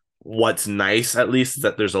certainly what's nice, at least, is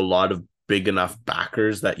that there's a lot of big enough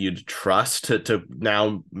backers that you'd trust to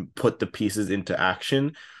now put the pieces into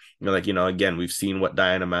action. Again, we've seen what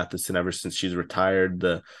Diana Matheson, ever since she's retired,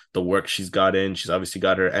 the work she's got in. She's obviously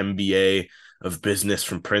got her MBA of business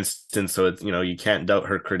from Princeton, so it's, you can't doubt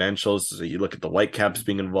her credentials. So you look at the Whitecaps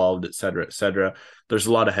being involved, et cetera, et cetera. There's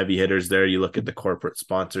a lot of heavy hitters there. You look at the corporate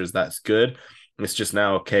sponsors, that's good. It's just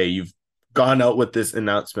now, okay, you've gone out with this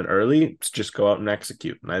announcement early, let's just go out and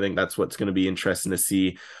execute. And I think that's what's going to be interesting to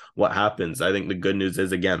see what happens. I think the good news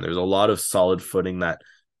is, again, there's a lot of solid footing that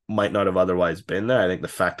might not have otherwise been there. I think the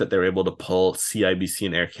fact that they're able to pull CIBC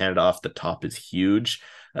and Air Canada off the top is huge,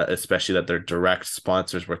 especially that they're direct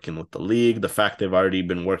sponsors working with the league. The fact they've already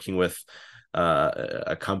been working with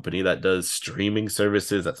a company that does streaming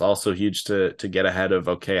services, that's also huge to get ahead of,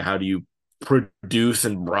 okay, how do you produce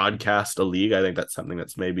and broadcast a league? I think that's something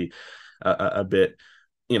that's maybe a bit,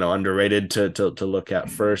 underrated to look at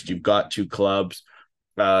first. You've got 2 clubs.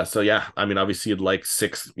 So yeah, I mean, obviously you'd like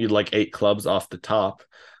 8 clubs off the top.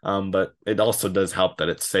 But it also does help that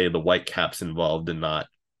it's, say, the Whitecaps involved, and not,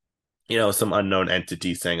 some unknown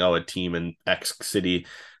entity saying, oh, a team in X city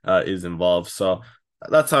is involved. So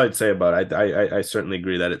that's how I'd say about it. I certainly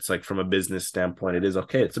agree that it's, like, from a business standpoint, it is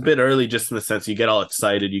okay. It's a bit early, just in the sense you get all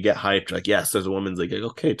excited, you get hyped, like, yes, there's a women's league.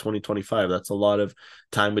 Like, okay, 2025, that's a lot of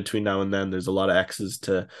time between now and then. There's a lot of X's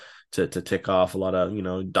to tick off, a lot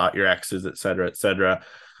of, dot your X's, et cetera,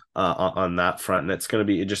 on that front. And it's going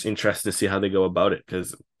to be just interesting to see how they go about it,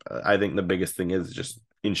 because I think the biggest thing is just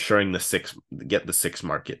ensuring the 6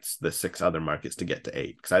 markets, the 6 other markets, to get to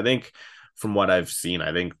 8. Because I think, from what I've seen,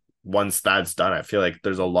 I think once that's done, I feel like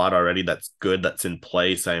there's a lot already that's good, that's in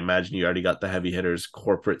place. I imagine you already got the heavy hitters,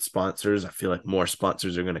 corporate sponsors. I feel like more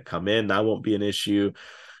sponsors are going to come in. That won't be an issue.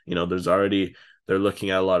 They're looking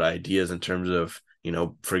at a lot of ideas in terms of,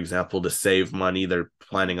 for example, to save money, they're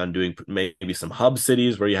planning on doing maybe some hub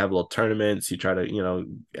cities where you have little tournaments. You try to,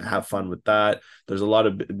 have fun with that. There's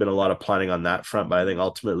been a lot of planning on that front, but I think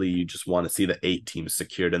ultimately you just want to see the 8 teams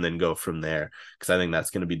secured and then go from there. Because I think that's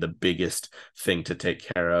going to be the biggest thing to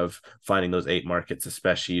take care of, finding those 8 markets,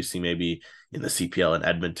 especially you see maybe in the CPL and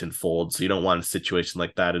Edmonton fold. So you don't want a situation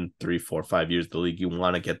like that in 3, 4, 5 years of the league. You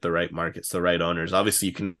want to get the right markets, the right owners. Obviously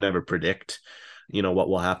you can never predict what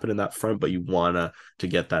will happen in that front, but you want to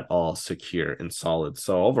get that all secure and solid.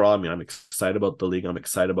 So overall, I mean, I'm excited about the league. I'm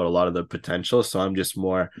excited about a lot of the potential. So I'm just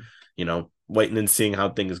more, waiting and seeing how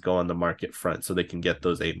things go on the market front, so they can get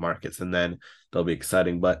those 8 markets, and then they'll be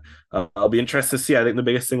exciting. But I'll be interested to see. I think the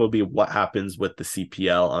biggest thing will be what happens with the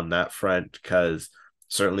CPL on that front, because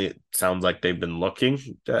certainly it sounds like they've been looking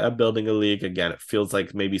at building a league. Again, it feels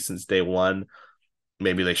like maybe since day one,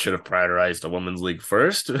 maybe they should have prioritized a women's league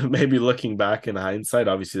first. Maybe looking back in hindsight,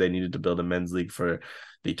 obviously they needed to build a men's league for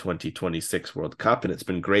the 2026 World Cup. And it's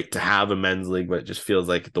been great to have a men's league, but it just feels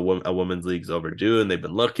like a women's league's overdue, and they've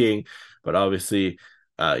been looking, but obviously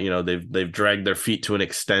they've dragged their feet to an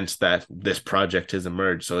extent that this project has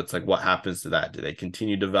emerged. So it's like, what happens to that? Do they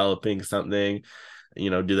continue developing something?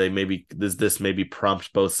 Does this maybe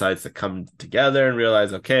prompt both sides to come together and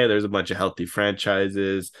realize, okay, there's a bunch of healthy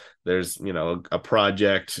franchises, there's a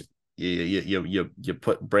project, you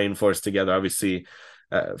put brain force together. Obviously,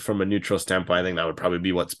 from a neutral standpoint, I think that would probably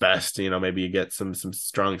be what's best. Maybe you get some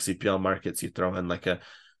strong CPL markets, you throw in like a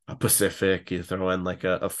Pacific, you throw in like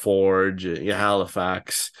a Forge,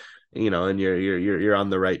 Halifax, and you're on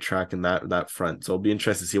the right track in that front. So it'll be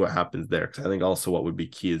interesting to see what happens there, because I think also what would be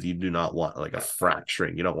key is you do not want like a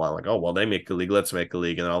fracturing. You don't want like, oh well, they make a league, let's make a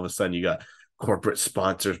league, and then all of a sudden you got corporate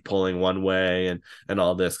sponsors pulling one way and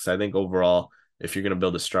all this. Because I think overall, if you're going to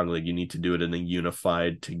build a strong league, you need to do it in a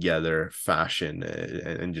unified, together fashion,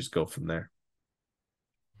 and just go from there.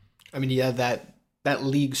 I mean, yeah, that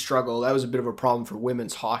league struggle, that was a bit of a problem for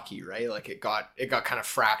women's hockey, right? Like it got kind of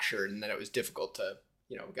fractured, and then it was difficult to,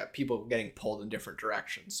 got people getting pulled in different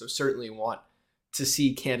directions. So certainly want to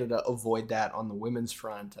see Canada avoid that on the women's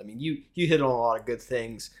front. I mean, you hit on a lot of good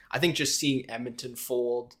things. I think just seeing Edmonton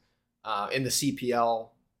fold in the CPL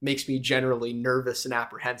makes me generally nervous and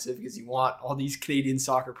apprehensive, because you want all these Canadian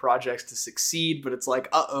soccer projects to succeed, but it's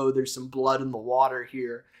like, there's some blood in the water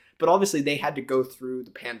here. But obviously they had to go through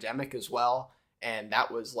the pandemic as well, and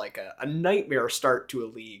that was like a nightmare start to a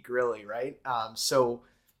league, really, right? So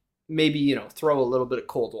maybe, throw a little bit of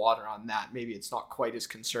cold water on that. Maybe it's not quite as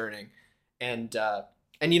concerning. And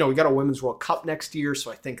we got a Women's World Cup next year,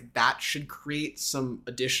 so I think that should create some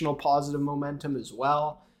additional positive momentum as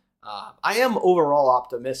well. I am overall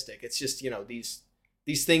optimistic. It's just,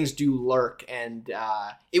 these things do lurk, and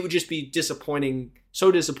it would just be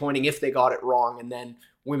so disappointing if they got it wrong, and then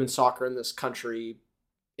women's soccer in this country,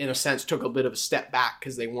 in a sense, took a bit of a step back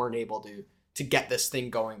because they weren't able to get this thing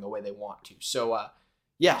going the way they want to. So,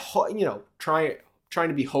 trying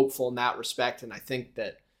to be hopeful in that respect. And I think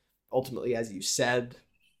that ultimately, as you said,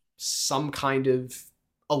 some kind of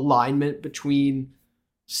alignment between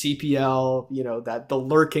CPL, that the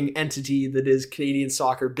lurking entity that is Canadian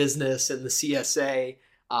soccer business, and the CSA,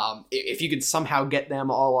 if you could somehow get them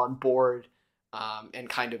all on board, and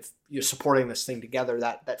kind of supporting this thing together,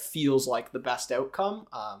 that feels like the best outcome.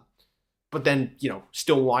 But then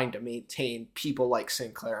still wanting to maintain people like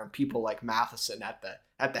Sinclair and people like Matheson at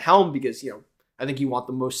the helm, because I think you want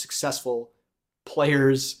the most successful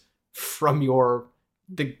players from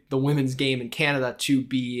the women's game in Canada to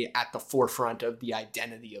be at the forefront of the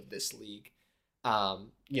identity of this league.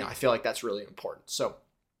 I feel like that's really important. So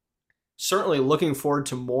certainly looking forward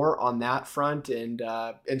to more on that front, and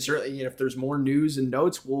certainly if there's more news and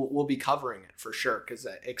notes, we'll be covering it for sure, because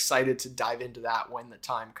excited to dive into that when the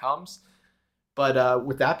time comes. But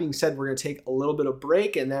with that being said, we're going to take a little bit of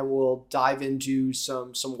break, and then we'll dive into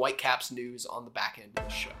some Whitecaps news on the back end of the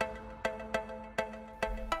show.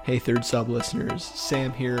 Hey, Third Sub listeners,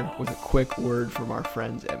 Sam here with a quick word from our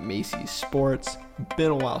friends at Macy's Sports. Been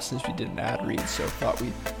a while since we did an ad read, so thought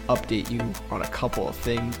we'd update you on a couple of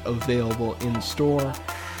things available in the store.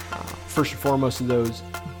 First and foremost of those,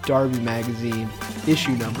 Derby Magazine,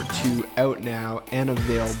 issue number 2, out now and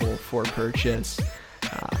available for purchase.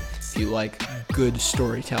 If you like good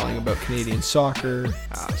storytelling about Canadian soccer,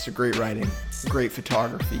 it's a great writing, great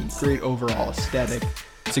photography, great overall aesthetic.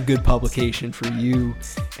 It's a good publication for you,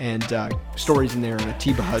 and stories in there on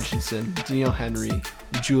Atiba Hutchinson, Danielle Henry,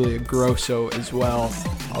 Julia Grosso as well.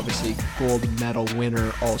 Obviously, gold medal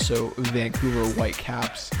winner, also Vancouver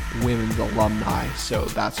Whitecaps women's alumni, so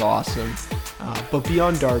that's awesome. But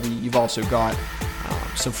beyond Derby, you've also got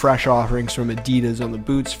some fresh offerings from Adidas on the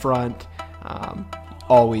boots front,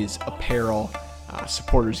 always apparel,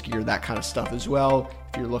 supporters gear, that kind of stuff as well.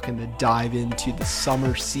 If you're looking to dive into the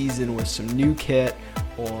summer season with some new kit,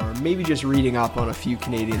 or maybe just reading up on a few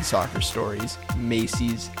Canadian soccer stories,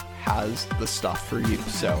 Macy's has the stuff for you.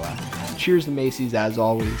 So cheers to Macy's as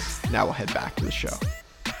always. Now we'll head back to the show.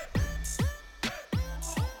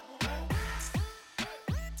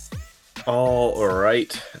 All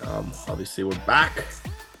right. Obviously, we're back.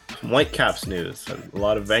 Some Whitecaps news. A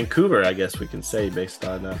lot of Vancouver, I guess we can say, based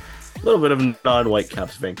on a little bit of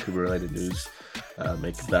non-Whitecaps Vancouver-related news.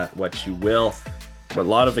 Make that what you will. But a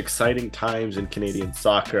lot of exciting times in Canadian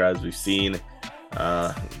soccer, as we've seen.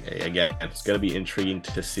 Again, it's going to be intriguing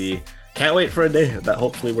to see. Can't wait for a day that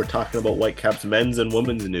hopefully we're talking about Whitecaps men's and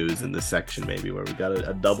women's news in this section, maybe, where we got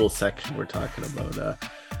a double section. We're talking about,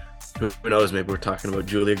 who knows, maybe we're talking about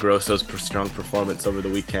Julia Grosso's strong performance over the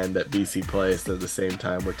weekend at BC Place. At the same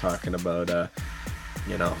time, we're talking about,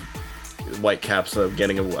 Whitecaps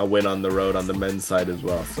getting a win on the road on the men's side as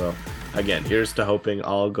well. So again, here's to hoping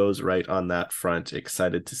all goes right on that front.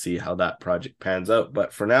 Excited to see how that project pans out.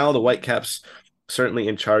 But for now, the Whitecaps certainly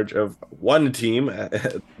in charge of one team.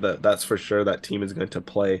 That's for sure. That team is going to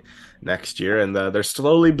play next year, and they're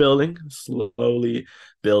slowly building.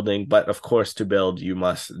 But of course, to build, you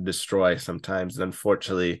must destroy sometimes. And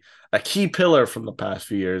unfortunately, a key pillar from the past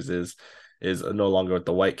few years is no longer with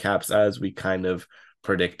the Whitecaps, as we kind of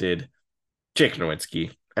predicted. Jake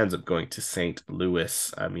Nerwinski ends up going to St.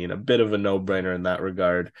 Louis. I mean, a bit of a no-brainer in that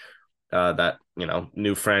regard. That,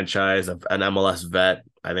 new franchise of an MLS vet.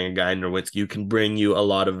 I think a guy in Nerwinski who can bring you a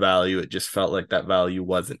lot of value. It just felt like that value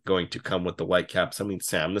wasn't going to come with the Whitecaps. I mean,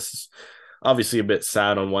 Sam, this is obviously a bit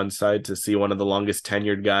sad on one side to see one of the longest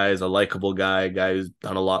tenured guys, a likable guy, a guy who's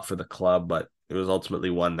done a lot for the club, but it was ultimately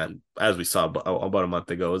one that, as we saw about a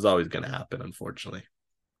month ago, was always going to happen, unfortunately.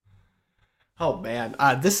 Oh man,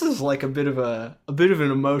 this is like a bit of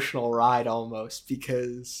an emotional ride almost,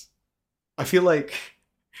 because I feel like,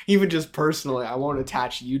 even just personally, I won't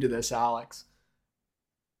attach you to this, Alex.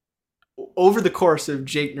 Over the course of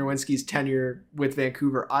Jake Nerwinski's tenure with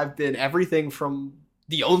Vancouver, I've been everything from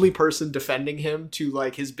the only person defending him to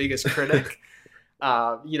like his biggest critic.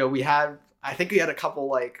 I think we had a couple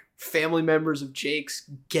like family members of Jake's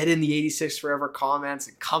get in the 86 Forever comments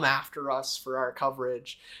and come after us for our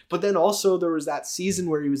coverage. But then also there was that season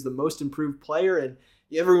where he was the most improved player and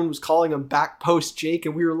everyone was calling him back post Jake.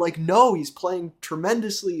 And we were like, no, he's playing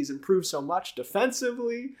tremendously. He's improved so much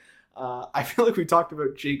defensively. I feel like we talked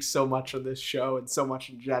about Jake so much on this show and so much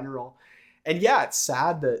in general. And yeah, it's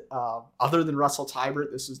sad that other than Russell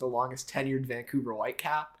Teibert, this is the longest tenured Vancouver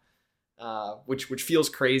Whitecap. Which feels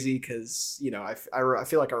crazy because, I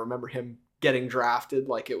feel like I remember him getting drafted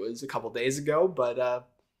like it was a couple days ago, but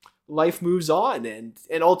life moves on. And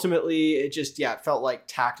ultimately it just, it felt like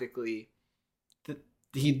tactically that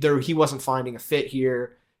he wasn't finding a fit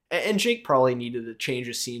here. And Jake probably needed a change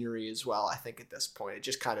of scenery as well. I think at this point, it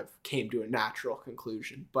just kind of came to a natural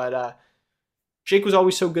conclusion, but Jake was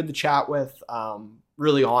always so good to chat with.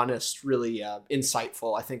 Really honest, really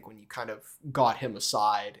insightful. I think when you kind of got him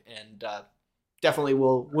aside, and definitely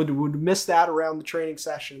would miss that around the training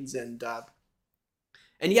sessions, and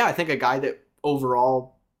yeah, I think a guy that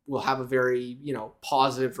overall will have a very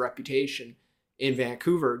positive reputation in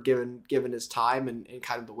Vancouver, given his time and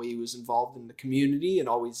kind of the way he was involved in the community, and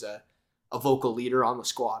always a vocal leader on the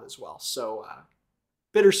squad as well. So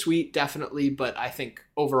bittersweet, definitely, but I think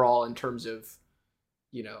overall in terms of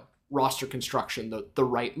roster construction, the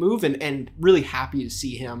right move, and really happy to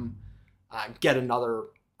see him get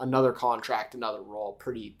another contract, another role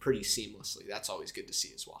pretty seamlessly. That's always good to see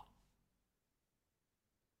as well.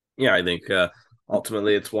 Yeah, I think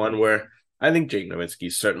ultimately it's one where I think Jake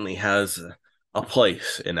Nerwinski certainly has a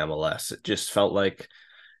place in MLS. It just felt like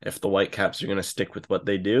if the Whitecaps are going to stick with what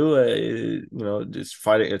they do,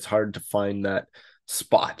 it's hard to find that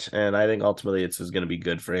spot. And I think ultimately it's going to be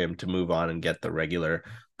good for him to move on and get the regular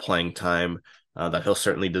playing time that he'll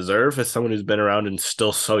certainly deserve as someone who's been around and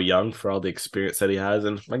still so young for all the experience that he has.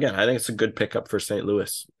 And again, I think it's a good pickup for St.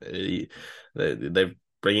 Louis. They're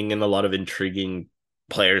bringing in a lot of intriguing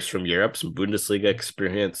players from Europe, some Bundesliga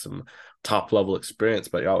experience, some top level experience.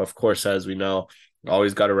 But of course, as we know,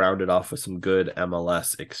 always got to round it off with some good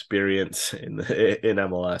MLS experience in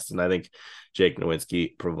MLS. And I think Jake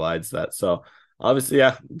Nerwinski provides that. So obviously,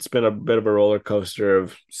 yeah, it's been a bit of a roller coaster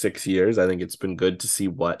of 6 years. I think it's been good to see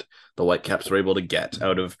what the Whitecaps were able to get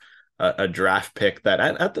out of a draft pick that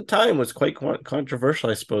at the time was quite controversial,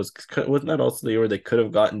 I suppose. Wasn't that also the year where they could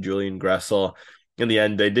have gotten Julian Gressel? In the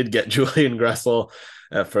end, they did get Julian Gressel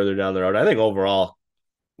further down the road. I think overall,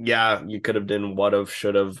 yeah, you could have done what have,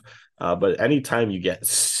 should have. But anytime you get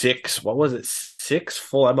six full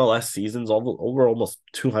MLS seasons, over almost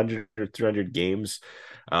 200 or 300 games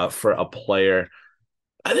for a player,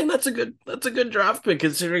 I think that's a good draft pick,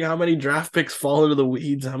 considering how many draft picks fall into the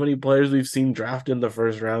weeds, how many players we've seen drafted in the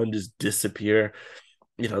first round just disappear.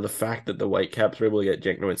 The fact that the Whitecaps were able to get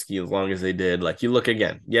Jake Nerwinski as long as they did. Like, you look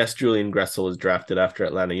again, yes, Julian Gressel was drafted after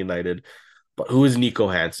Atlanta United, but who is Nico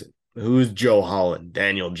Hansen? Who's Joe Holland,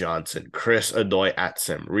 Daniel Johnson, Chris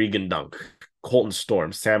Adoy-Atsem, Regan Dunk, Colton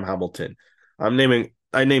Storm, Sam Hamilton? I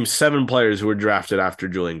named 7 players who were drafted after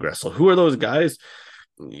Julian Gressel. Who are those guys?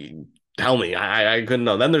 Tell me. I couldn't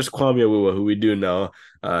know. Then there's Kwame Awuwa, who we do know.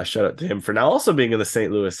 Shout out to him for now also being in the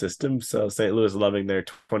St. Louis system. So St. Louis loving their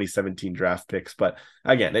 2017 draft picks. But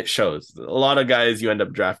again, it shows a lot of guys you end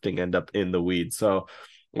up drafting end up in the weeds. So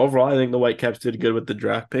overall, I think the Whitecaps did good with the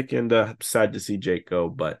draft pick, and sad to see Jake go,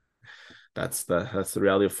 but that's the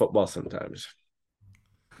reality of football sometimes.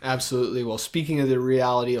 Absolutely. Well, speaking of the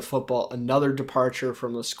reality of football, another departure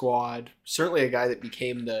from the squad. Certainly a guy that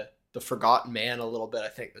became the forgotten man a little bit, I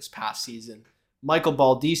think, this past season. Michael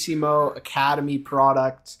Baldissimo, academy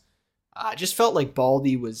product. I just felt like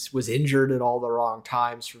Baldy was injured at all the wrong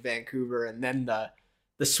times for Vancouver, and then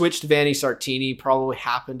the switch to Vanni Sartini probably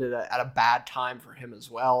happened at a bad time for him as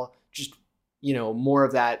well. Just more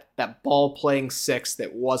of that ball playing six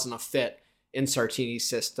that wasn't a fit in Sartini's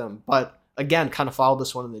system, but again, kind of followed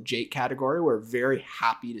this one in the Jake category. We're very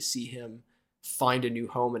happy to see him find a new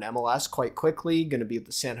home in MLS quite quickly. Going to be with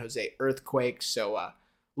the San Jose Earthquakes, so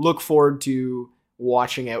look forward to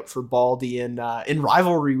watching out for Baldy in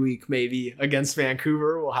rivalry week, maybe against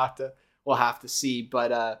Vancouver. We'll have to see,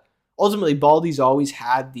 but ultimately, Baldy's always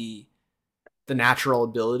had the natural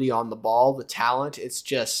ability on the ball, the talent. It's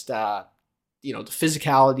just the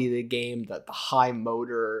physicality of the game, the high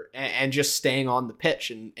motor, and just staying on the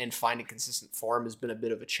pitch and finding consistent form has been a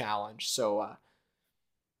bit of a challenge. So,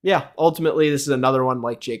 ultimately, this is another one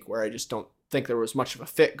like Jake where I just don't think there was much of a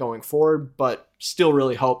fit going forward, but still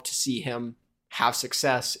really hope to see him have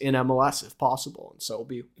success in MLS if possible. And so we'll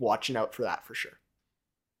be watching out for that for sure.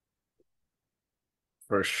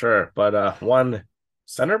 For sure. But one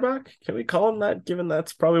center back, can we call him that, given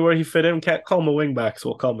that's probably where he fit in? Can't call him a wing back, so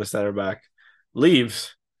we'll call him a center back.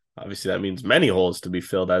 Leaves. Obviously, that means many holes to be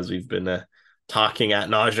filled, as we've been talking ad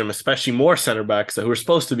nauseum, especially more center backs who are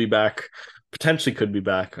supposed to be back, potentially could be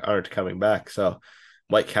back, aren't coming back. So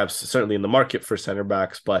Whitecaps certainly in the market for center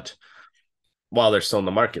backs, but while they're still in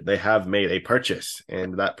the market, they have made a purchase,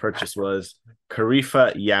 and that purchase was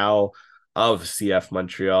Karifa Yao of CF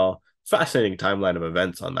Montreal. Fascinating timeline of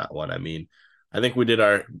events on that one. I mean, I think we did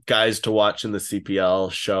our guys to watch in the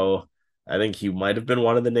CPL show. I think he might have been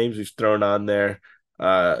one of the names we've thrown on there.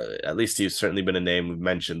 At least he's certainly been a name we've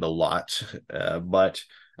mentioned a lot. But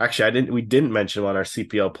actually, we didn't mention him on our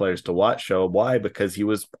CPL players to watch show. Why? Because he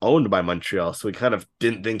was owned by Montreal, so we kind of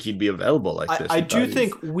didn't think he'd be available like this. I do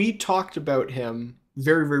think we talked about him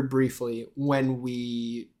very, very briefly when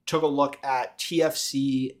we took a look at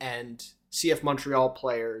TFC and CF Montreal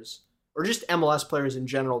players, or just MLS players in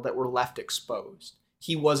general that were left exposed.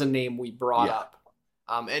 He was a name we brought up.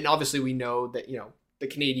 And obviously we know that, the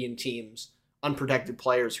Canadian teams, unprotected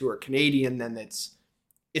players who are Canadian, then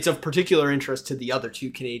it's of particular interest to the other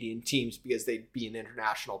two Canadian teams because they'd be an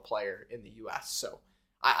international player in the US. So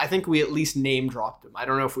I think we at least name dropped him. I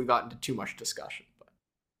don't know if we got into too much discussion. But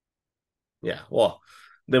yeah, well,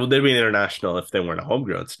 they'd be international if they weren't a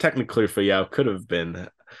homegrown. So technically Fayao could have been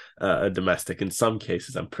a domestic in some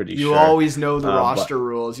cases, I'm pretty sure. You always know the roster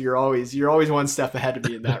rules. You're always one step ahead of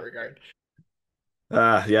me in that regard.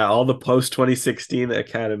 All the post 2016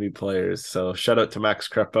 academy players. So shout out to Max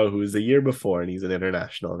Crepo, who was a year before, and he's an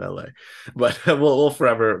international in LA. But we'll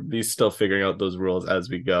forever be still figuring out those rules as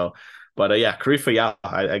we go. But Karifa Yao,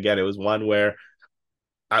 again, it was one where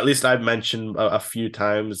at least I've mentioned a few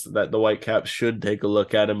times that the Whitecaps should take a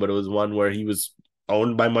look at him, but it was one where he was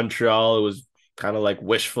owned by Montreal. It was kind of like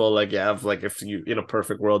wishful, if you in a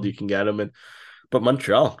perfect world you can get him. But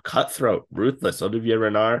Montreal, cutthroat, ruthless. Olivier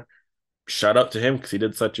Renard, shout out to him because he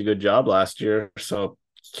did such a good job last year. So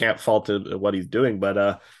can't fault what he's doing.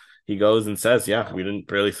 But he goes and says, we didn't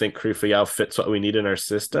really think Karifa Yao fits what we need in our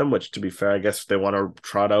system, which to be fair, I guess they want to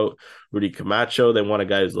trot out Rudy Camacho. They want a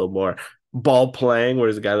guy who's a little more ball playing,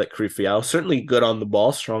 whereas a guy like Karifa Yao, certainly good on the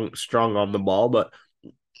ball, strong on the ball, but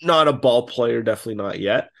not a ball player, definitely not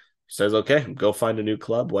yet. Says, okay, go find a new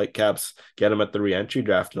club. Whitecaps get him at the re-entry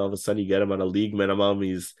draft, and all of a sudden you get him on a league minimum.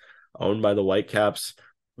 He's owned by the Whitecaps.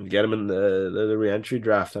 Get him in the re-entry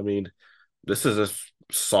draft. I mean, this is a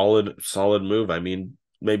solid move. I mean,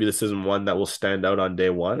 maybe this isn't one that will stand out on day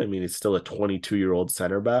one. I mean, he's still a 22-year-old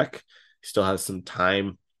center back. He still has some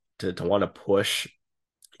time to want to push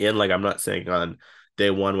in. Like, I'm not saying on day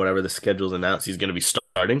one, whatever the schedule's announced, he's going to be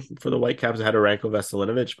starting for the Whitecaps ahead of Ranko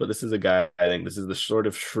Veselinovic. But this is a guy, I think this is the sort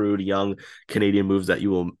of shrewd young Canadian moves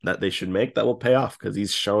that they should make that will pay off, because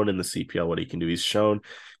he's shown in the CPL what he can do. He's shown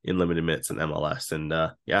in limited minutes in MLS. And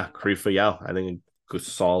Karifa Yao, I think a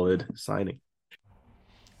solid signing.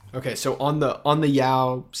 Okay, so on the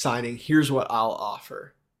Yao signing, here's what I'll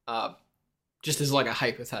offer. Just as like a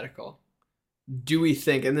hypothetical. Do we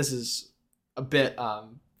think, and this is a bit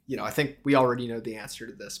I think we already know the answer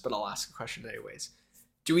to this, but I'll ask a question anyways.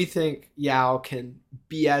 Do we think Yao can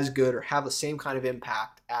be as good or have the same kind of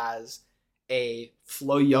impact as a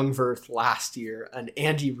Flo Youngverth last year, an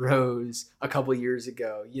Andy Rose a couple years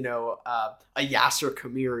ago, a Yasser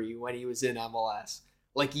Kamiri when he was in MLS?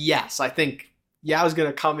 Like, yes, I think Yao's going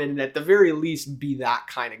to come in and at the very least be that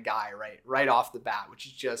kind of guy, right off the bat, which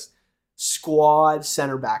is just squad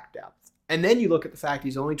center back depth. And then you look at the fact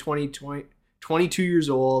he's only 22 years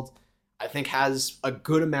old, I think has a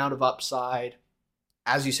good amount of upside.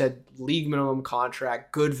 As you said, league minimum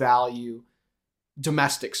contract, good value,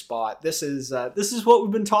 domestic spot. This is what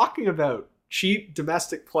we've been talking about. Cheap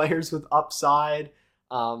domestic players with upside,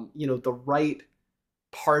 the right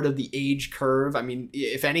part of the age curve. I mean,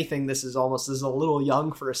 if anything, this is a little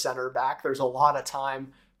young for a center back. There's a lot of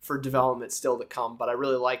time for development still to come, but I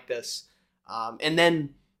really like this. And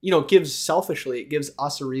then, it gives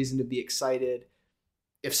us a reason to be excited.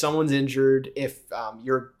 If someone's injured, if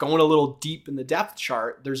you're going a little deep in the depth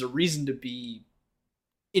chart, there's a reason to be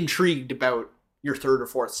intrigued about your third or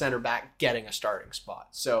fourth center back getting a starting spot.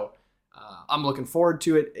 So I'm looking forward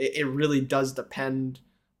to it. It really does depend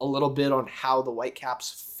a little bit on how the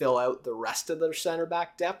Whitecaps fill out the rest of their center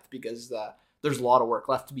back depth, because there's a lot of work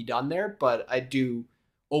left to be done there. But I do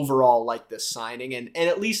overall like this signing, and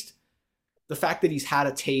at least the fact that he's had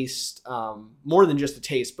a taste, more than just a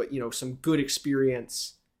taste, but some good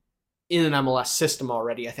experience in an MLS system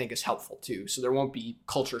already, I think is helpful too. So there won't be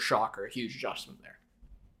culture shock or a huge adjustment there.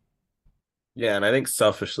 Yeah, and I think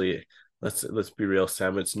selfishly, let's be real,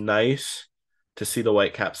 Sam. It's nice to see the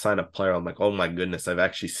Whitecaps sign a player. I'm like, oh my goodness, I've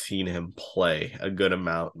actually seen him play a good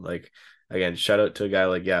amount. Like, again, shout out to a guy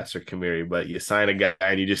like Yasser Khmiri, but you sign a guy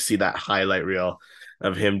and you just see that highlight reel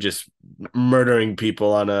of him just murdering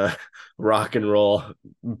people on a rock and roll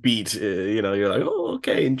beat. You're like, oh,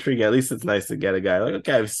 okay, intriguing. At least it's nice to get a guy like,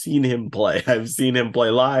 okay, I've seen him play. I've seen him play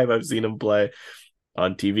live. I've seen him play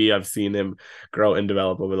on TV. I've seen him grow and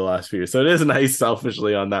develop over the last few years. So it is nice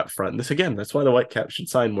selfishly on that front. And this, again, that's why the Whitecaps should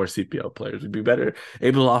sign more CPL players. We'd be able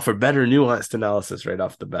to offer better nuanced analysis right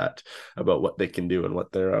off the bat about what they can do and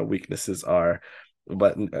what their weaknesses are.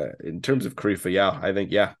 But in terms of Karifa,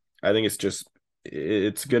 I think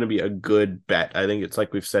it's going to be a good bet. I think it's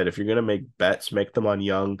like we've said, if you're going to make bets, make them on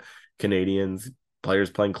young Canadians, players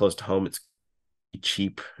playing close to home. It's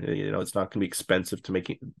cheap, it's not going to be expensive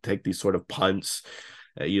to take these sort of punts.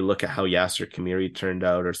 You look at how Yasser Khmiri turned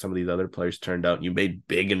out, or some of these other players turned out, and you made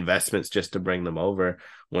big investments just to bring them over.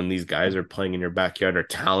 When these guys are playing in your backyard, are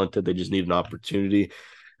talented, they just need an opportunity.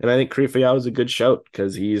 And I think Karifa Yao is a good shout,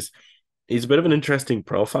 because he's a bit of an interesting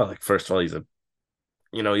profile. Like, first of all, he's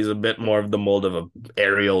a bit more of the mold of an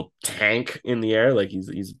aerial tank in the air. Like,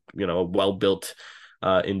 he's a well-built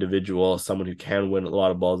individual, someone who can win a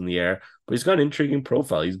lot of balls in the air, but he's got an intriguing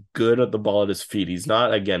profile. He's good at the ball at his feet. He's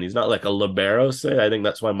not like a libero, say. I think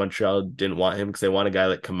that's why Montreal didn't want him, because they want a guy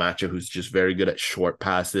like Camacho who's just very good at short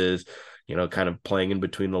passes, kind of playing in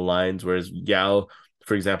between the lines. Whereas Yao,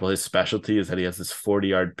 for example, his specialty is that he has this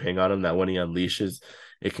 40-yard ping on him that when he unleashes,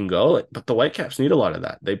 it can go. But the Whitecaps need a lot of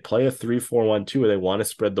that. They play a 3-4-1-2 where they want to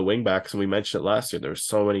spread the wing backs. And we mentioned it last year. There were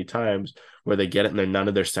so many times where they get it and none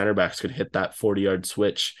of their center backs could hit that 40-yard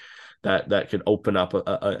switch that could open up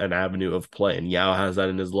an avenue of play. And Yao has that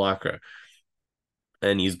in his locker.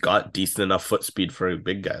 And he's got decent enough foot speed for a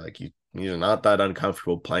big guy. Like, he's not that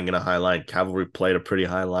uncomfortable playing in a high line. Cavalry played a pretty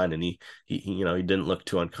high line, and he didn't look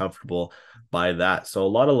too uncomfortable by that. So a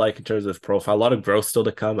lot of in terms of profile, a lot of growth still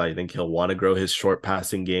to come. I think he'll want to grow his short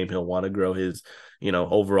passing game. He'll want to grow his,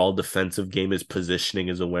 overall defensive game, his positioning,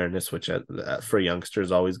 his awareness, which for a youngster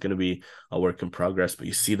is always going to be a work in progress. But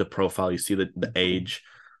you see the profile, you see the age.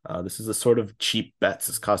 This is a sort of cheap bets.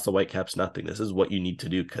 This costs the Whitecaps nothing. This is what you need to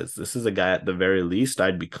do, because this is a guy, at the very least,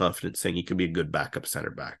 I'd be confident saying he could be a good backup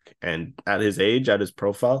center back. And at his age, at his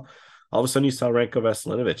profile, all of a sudden you saw Ranko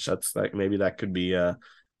Veselinovic. That's like, maybe that could be a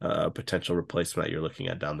potential replacement that you're looking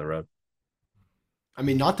at down the road. I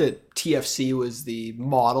mean, not that TFC was the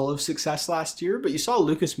model of success last year, but you saw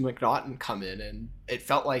Lucas McNaughton come in and it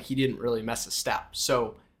felt like he didn't really miss a step.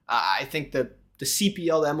 So I think that the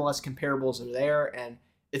CPL to MLS comparables are there, and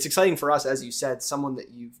it's exciting for us, as you said, someone that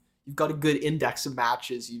you've got a good index of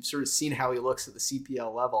matches. You've sort of seen how he looks at the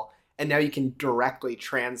CPL level, and now you can directly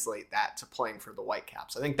translate that to playing for the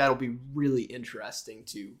Whitecaps. I think that'll be really interesting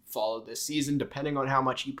to follow this season, depending on how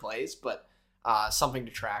much he plays, but something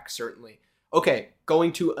to track, certainly. Okay,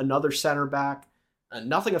 going to another center back.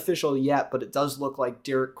 Nothing official yet, but it does look like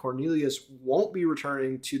Derek Cornelius won't be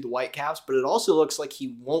returning to the Whitecaps, but it also looks like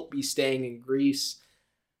he won't be staying in Greece.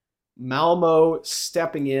 Malmo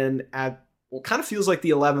stepping in at what kind of feels like the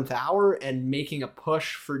 11th hour and making a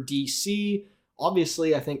push for DC.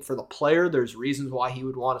 Obviously, I think for the player, there's reasons why he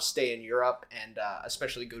would want to stay in Europe and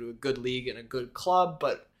especially go to a good league and a good club.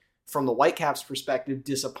 But from the Whitecaps' perspective,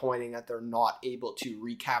 disappointing that they're not able to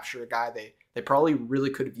recapture a guy they probably really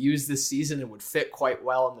could have used this season and would fit quite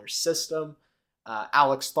well in their system.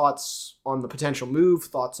 Alex, thoughts on the potential move,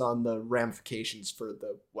 thoughts on the ramifications for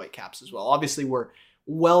the Whitecaps as well. Obviously, we're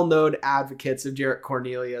well-known advocates of Derek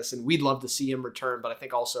Cornelius, and we'd love to see him return, but I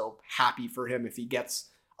think also happy for him if he gets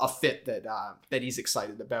a fit that he's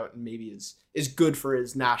excited about and maybe is good for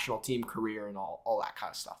his national team career and all that kind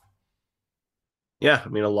of stuff. Yeah, I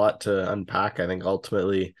mean, a lot to unpack. I think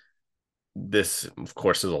ultimately this, of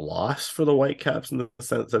course, is a loss for the Whitecaps in the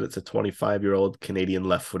sense that it's a 25-year-old Canadian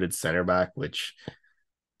left-footed center back, which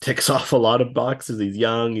ticks off a lot of boxes. He's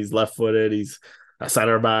young, he's left-footed, he's a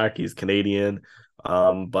center back, he's Canadian,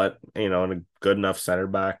 but, and a good enough center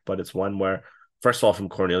back. But it's one where, first of all, from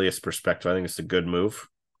Cornelius' perspective, I think it's a good move.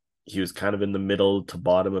 He was kind of in the middle to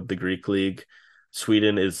bottom of the Greek league.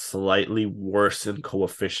 Sweden is slightly worse in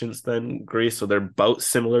coefficients than Greece, so they're about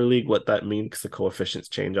similar league. What that means, because the coefficients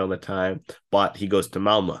change all the time. But he goes to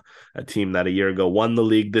Malmö, a team that a year ago won the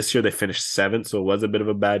league. This year they finished 7th, so it was a bit of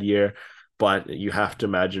a bad year. But you have to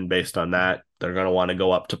imagine, based on that, they're going to want to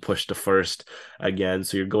go up to push to first again.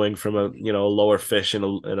 So you're going from a lower fish in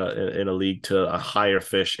a league to a higher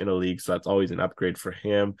fish in a league. So that's always an upgrade for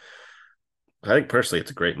him. I think personally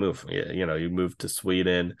it's a great move. You move to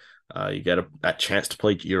Sweden, you get a chance to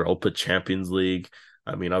play Europa Champions League.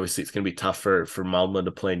 I mean, obviously it's going to be tough for Malmö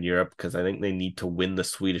to play in Europe because I think they need to win the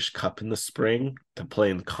Swedish Cup in the spring to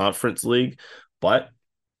play in the Conference League. But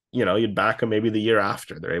you'd back them maybe the year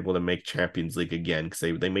after they're able to make Champions League again, because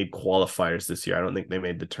they made qualifiers this year. I don't think they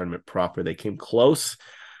made the tournament proper. They came close,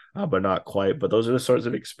 but not quite. But those are the sorts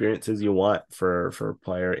of experiences you want for a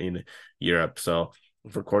player in Europe. So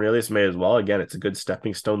for Cornelius May as well, again, it's a good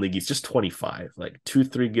stepping stone league. He's just 25, like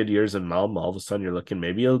 2-3 good years in Malmö. All of a sudden you're looking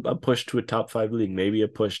maybe a push to a top 5 league, maybe a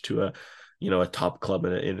push to a top club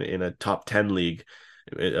in a top 10 league,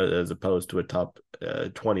 as opposed to a top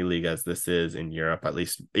 20 league as this is in Europe, at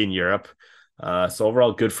least in Europe. So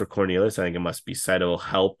overall, good for Cornelius. I think it must be said, it will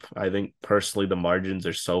help. I think personally the margins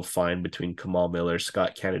are so fine between Kamal Miller,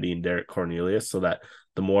 Scott Kennedy, and Derek Cornelius, so that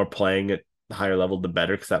the more playing at the higher level, the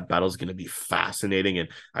better, because that battle is going to be fascinating. And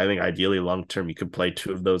I think ideally long term, you could play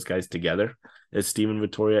 2 of those guys together as Steven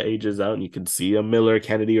Vittoria ages out, and you can see a Miller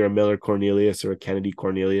Kennedy or a Miller Cornelius or a Kennedy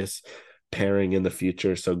Cornelius pairing in the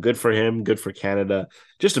future. So good for him, good for Canada.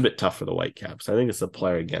 Just a bit tough for the Whitecaps. I think it's a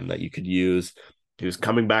player again that you could use. He was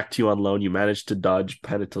coming back to you on loan. You managed to dodge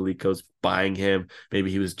Panatelikos buying him.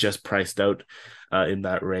 Maybe he was just priced out in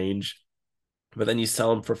that range, but then you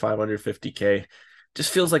sell him for $550K.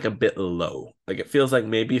 Just feels like a bit low. Like, it feels like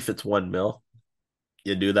maybe if it's $1 million,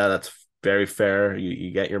 you do that. That's very fair.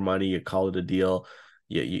 You get your money, you call it a deal.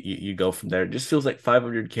 You go from there. It just feels like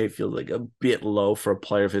 $500K feels like a bit low for a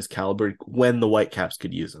player of his caliber when the Whitecaps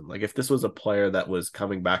could use him. Like, if this was a player that was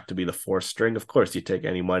coming back to be the 4th string, of course you take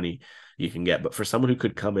any money you can get. But for someone who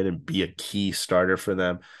could come in and be a key starter for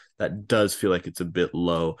them, that does feel like it's a bit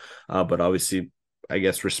low. But obviously, I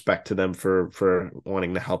guess, respect to them for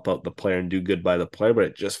wanting to help out the player and do good by the player, but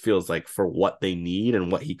it just feels like for what they need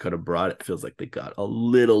and what he could have brought, it feels like they got a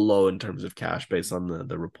little low in terms of cash based on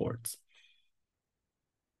the reports.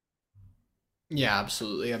 Yeah,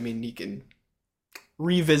 absolutely. I mean, you can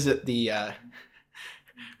revisit the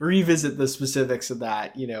specifics of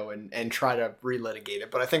that, and try to relitigate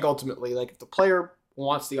it. But I think ultimately, like, if the player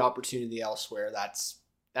wants the opportunity elsewhere, that's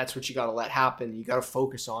what you got to let happen. You got to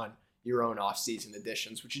focus on your own off-season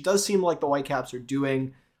additions, which it does seem like the Whitecaps are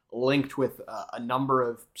doing, linked with a number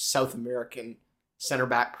of South American center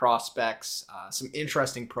back prospects, some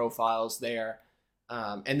interesting profiles there.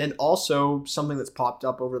 And then also something that's popped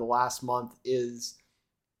up over the last month is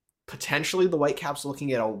potentially the Whitecaps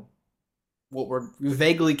looking at what we're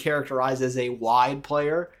vaguely characterized as a wide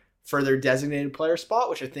player for their designated player spot,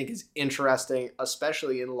 which I think is interesting,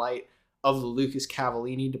 especially in light of the Lucas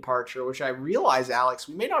Cavallini departure, which I realize, Alex,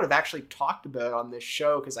 we may not have actually talked about on this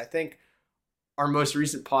show, because I think our most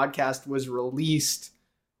recent podcast was released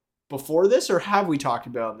before this, or have we talked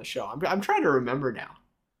about it on the show? I'm trying to remember now.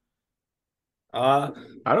 I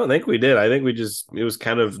don't think we did. I think it was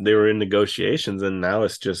kind of, they were in negotiations, and now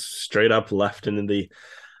it's just straight up left into the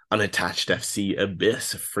unattached FC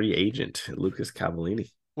abyss, a free agent, Lucas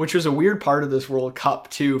Cavallini. Which was a weird part of this World Cup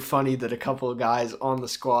too. Funny that a couple of guys on the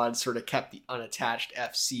squad sort of kept the unattached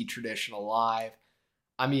FC tradition alive.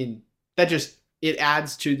 I mean, it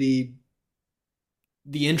adds to the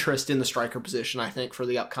interest in the striker position, I think, for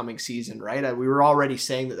the upcoming season, right? We were already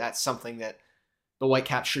saying that that's something that the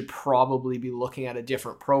Whitecaps should probably be looking at a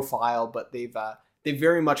different profile, but they've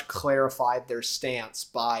very much clarified their stance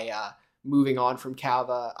by moving on from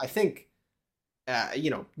Cava. I think,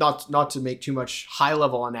 not to make too much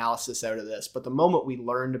high-level analysis out of this, but the moment we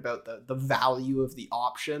learned about the value of the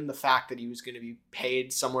option, the fact that he was going to be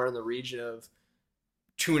paid somewhere in the region of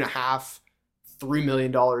 $2.5-3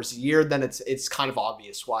 million a year, then it's kind of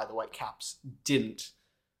obvious why the Whitecaps didn't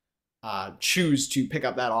choose to pick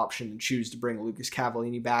up that option and choose to bring Lucas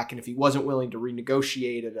Cavallini back. And if he wasn't willing to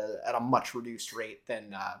renegotiate at a much reduced rate,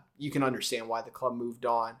 then you can understand why the club moved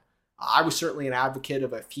on. I was certainly an advocate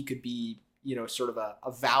of if he could be, sort of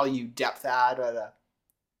a value depth add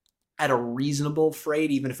at a reasonable freight,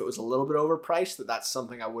 even if it was a little bit overpriced, that's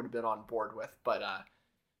something I would have been on board with. But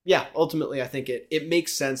yeah, ultimately, I think it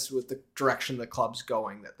makes sense with the direction the club's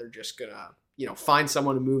going, that they're just gonna, find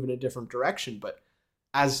someone to move in a different direction. But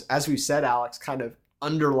as we've said, Alex, kind of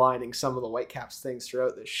underlining some of the Whitecaps things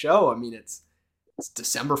throughout this show. I mean, it's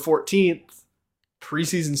December 14th,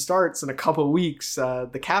 preseason starts in a couple of weeks.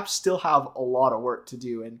 The Caps still have a lot of work to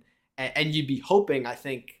do, and you'd be hoping, I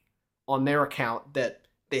think, on their account, that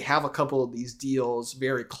they have a couple of these deals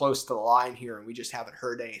very close to the line here, and we just haven't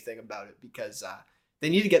heard anything about it, because they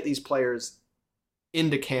need to get these players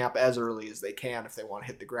into camp as early as they can if they want to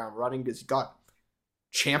hit the ground running, because you've got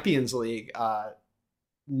Champions League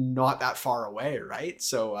not that far away, right?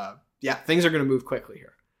 So, yeah, things are going to move quickly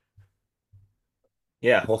here.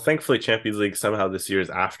 Yeah, well, thankfully, Champions League somehow this year is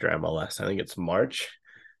after MLS. I think it's March.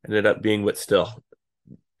 Ended up being, but still,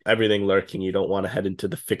 everything lurking. You don't want to head into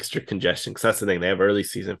the fixture congestion, because that's the thing. They have early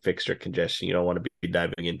season fixture congestion. You don't want to be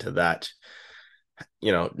diving into that,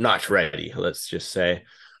 not ready, let's just say.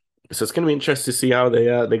 So it's going to be interesting to see how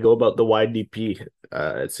they go about the wide DP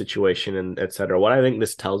situation and et cetera. What I think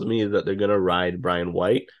this tells me is that they're going to ride Brian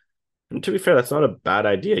White. And to be fair, that's not a bad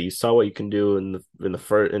idea. You saw what you can do in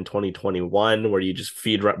 2021, where you just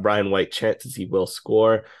feed Brian White chances he will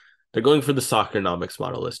score. They're going for the Soccernomics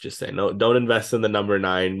model. Let's just say, no, don't invest in the number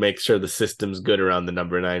 9. Make sure the system's good around the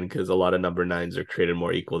number 9, because a lot of number 9s are created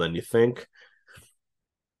more equal than you think.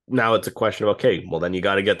 Now it's a question of, okay, well, then you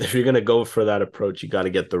got to if you're going to go for that approach, you got to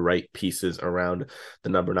get the right pieces around the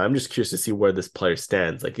number 9. I'm just curious to see where this player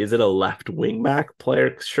stands. Like, is it a left wing back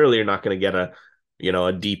player? Surely you're not going to get a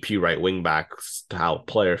DP right wing back style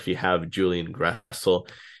player if you have Julian Gressel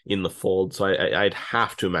in the fold. So I'd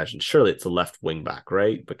have to imagine surely it's a left wing back,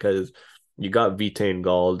 right? Because you got Vitain,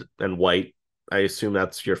 Gauld, and White. I assume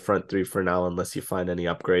that's your front 3 for now, unless you find any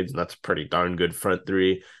upgrades, and that's a pretty darn good front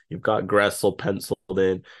 3. You've got Gressel penciled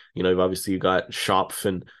in. You've obviously got Schopf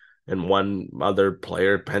and one other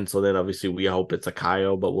player penciled in. Obviously, we hope it's a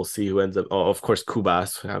Kayo, but we'll see who ends up. Oh, of course,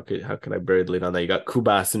 Kubas. How could I bury the lead on that? You got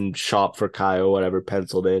Kubas and Schopf for Kayo, whatever,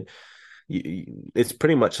 penciled in. It's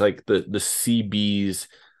pretty much like the CB's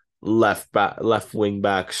left wing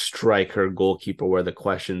back, striker, goalkeeper, where the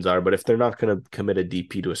questions are. But if they're not going to commit a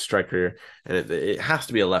DP to a striker, and it has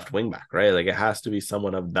to be a left wing back, right? Like, it has to be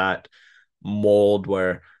someone of that mold,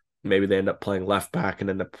 where maybe they end up playing left back and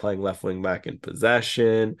end up playing left wing back in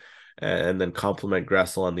possession, and then complement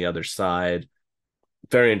Gressel on the other side.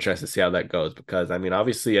 Very interested to see how that goes, because, I mean,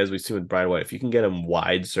 obviously, as we've seen with Brian White, if you can get him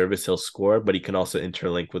wide service, he'll score, but he can also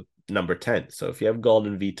interlink with number 10. So if you have Gauld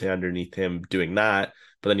and Vita underneath him doing that,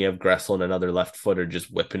 but then you have Gressel and another left footer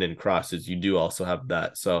just whipping in crosses, you do also have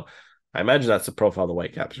that. So I imagine that's the profile the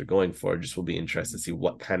Whitecaps are going for. Just will be interested to see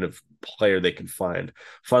what kind of player they can find.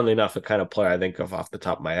 Funnily enough, the kind of player I think of off the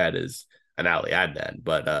top of my head is an Ali Adnan,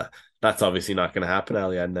 but that's obviously not going to happen.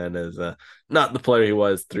 Ali Adnan is not the player he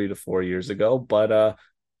was 3 to 4 years ago, but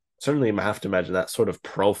certainly I have to imagine that sort of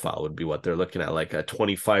profile would be what they're looking at, like a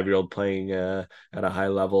 25-year-old playing at a high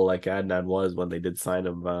level like Adnan was when they did sign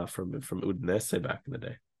him from Udinese back in the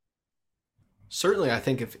day. Certainly, I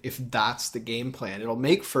think if that's the game plan, it'll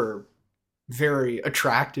make for very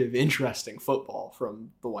attractive, interesting football from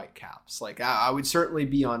the Whitecaps. Like, I would certainly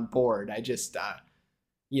be on board. I just,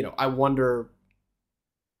 I wonder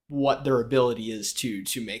what their ability is to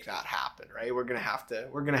make that happen. Right? We're gonna have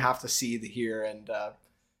to see here, and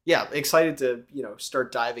yeah, excited to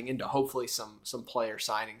start diving into hopefully some player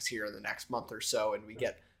signings here in the next month or so, and we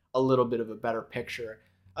get a little bit of a better picture.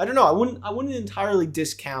 I don't know. I wouldn't entirely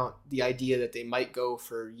discount the idea that they might go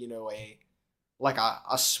for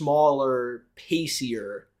a smaller,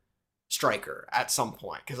 pacier striker at some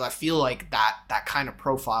point, because I feel like that kind of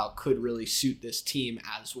profile could really suit this team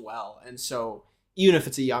as well. And so even if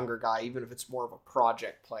it's a younger guy, even if it's more of a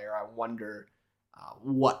project player, I wonder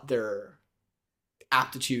what their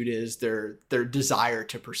aptitude is, their desire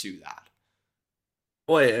to pursue that.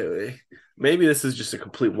 Boy, maybe this is just a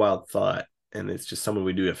complete wild thought, and it's just someone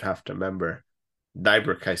we do have to remember.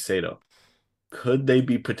 Deiber Caicedo. Could they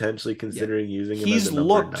be potentially considering using him as a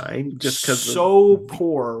number 9? Just because so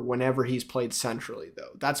poor whenever he's played centrally,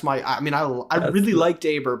 though. That's I really like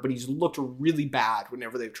Deiber, but he's looked really bad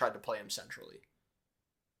whenever they've tried to play him centrally.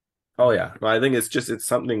 Oh yeah, no, I think it's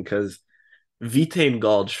something, because Vita and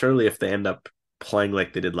Gauld, surely if they end up playing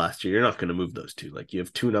like they did last year, you're not going to move those two. Like you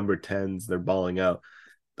have two number 10s, they're balling out.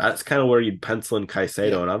 That's kind of where you'd pencil in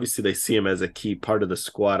Caicedo. And obviously they see him as a key part of the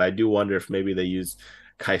squad. I do wonder if maybe they use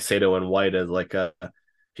Caicedo and White as like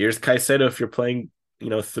here's Caicedo if you're playing,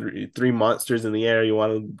 three monsters in the air, you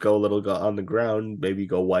want to go a little on the ground, maybe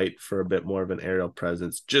go White for a bit more of an aerial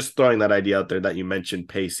presence. Just throwing that idea out there that you mentioned,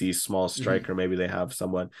 pacey, small striker. Maybe they have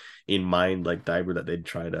someone in mind like Diber that they'd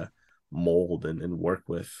try to mold and work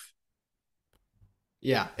with.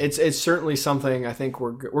 Yeah, it's certainly something I think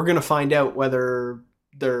we're going to find out whether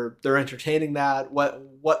they're entertaining that,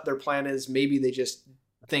 what their plan is. Maybe they just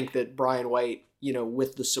think that Brian White,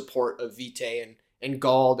 with the support of Vite and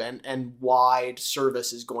Gauld and wide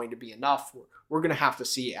service is going to be enough. We're going to have to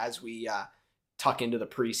see as we tuck into the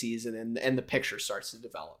preseason and the picture starts to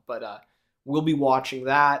develop. But we'll be watching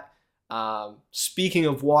that. Speaking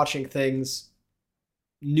of watching things,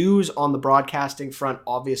 news on the broadcasting front,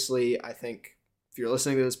 obviously, I think if you're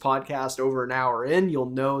listening to this podcast over an hour in, you'll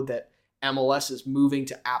know that MLS is moving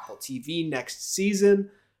to Apple TV next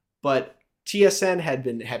season. But TSN had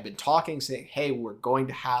been talking, saying, hey, we're going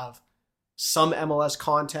to have some MLS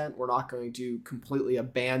content. We're not going to completely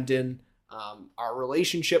abandon our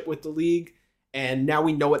relationship with the league. And now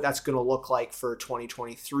we know what that's going to look like for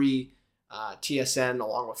 2023. TSN,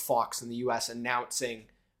 along with Fox in the US, announcing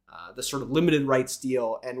the sort of limited rights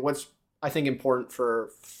deal. And what's, I think, important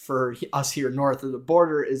for us here north of the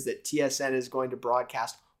border is that TSN is going to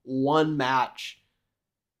broadcast one match,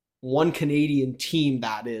 one Canadian team,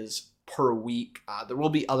 that is, per week. There will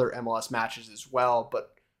be other MLS matches as well,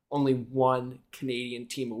 but only one Canadian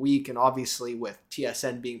team a week. And obviously with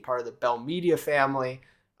TSN being part of the Bell Media family,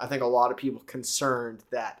 I think a lot of people concerned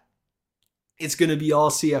that it's going to be all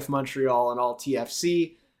CF Montreal and all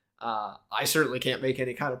TFC. I certainly can't make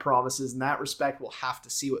any kind of promises in that respect. We'll have to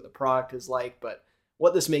see what the product is like. But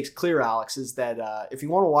what this makes clear, Alex, is that if you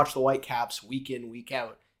want to watch the Whitecaps week in, week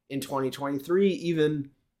out in 2023, even,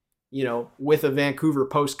 with a Vancouver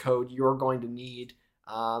postcode, you're going to need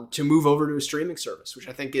to move over to a streaming service, which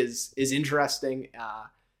I think is interesting.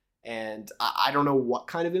 And I don't know what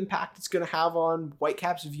kind of impact it's going to have on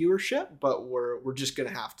Whitecaps viewership, but we're just going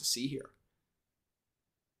to have to see here.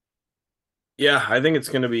 Yeah, I think it's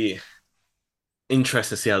going to be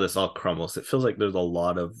interesting to see how this all crumbles. It feels like there's a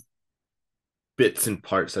lot of bits and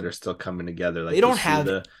parts that are still coming together. Like they don't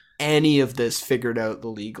have any of this figured out at the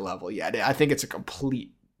league level yet. I think it's a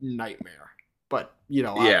complete nightmare. But,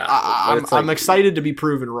 I'm excited to be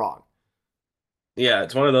proven wrong. Yeah,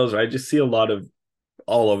 it's one of those where I just see a lot of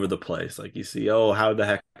all over the place. Like you see, how the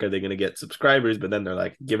heck are they going to get subscribers? But then they're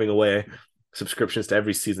like giving away subscriptions to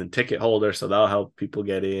every season ticket holder, so that'll help people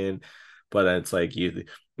get in. But then it's like you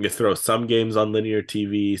throw some games on linear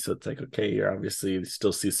TV, so it's like, okay, you're obviously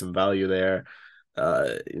still see some value there.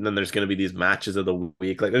 And then there's going to be these matches of the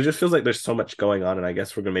week. Like it just feels like there's so much going on, and I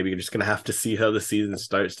guess we're just going to have to see how the season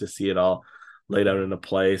starts to see it all laid out into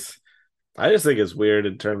place. I just think it's weird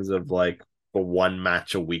in terms of like a one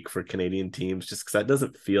match a week for Canadian teams, just because that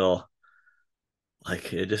doesn't feel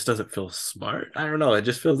like, it just doesn't feel smart. I don't know. It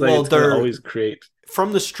just feels like it's going to always create.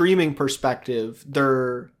 From the streaming perspective,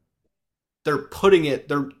 they're putting it,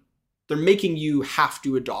 they're making you have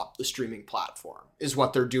to adopt the streaming platform is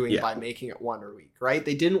what they're doing by making it one a week, right?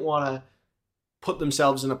 They didn't want to put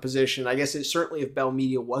themselves in a position. I guess certainly if Bell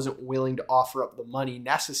Media wasn't willing to offer up the money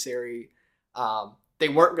necessary, they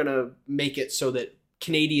weren't going to make it so that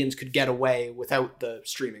Canadians could get away without the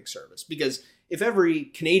streaming service. Because if every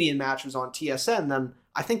Canadian match was on TSN, then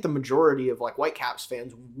I think the majority of like Whitecaps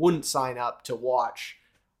fans wouldn't sign up to watch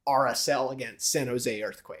RSL against San Jose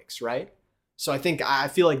Earthquakes, right? So I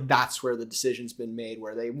feel like that's where the decision's been made,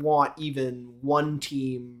 where they want even one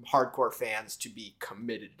team hardcore fans to be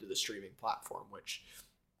committed to the streaming platform, which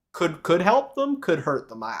could help them, could hurt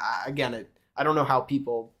them. I don't know how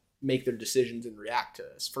people make their decisions and react to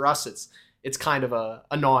this. For us, it's kind of a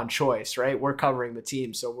non-choice, right? We're covering the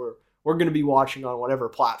team, so we're going to be watching on whatever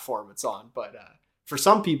platform it's on. But for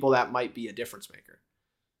some people, that might be a difference maker.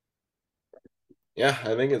 Yeah,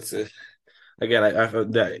 I think it's again.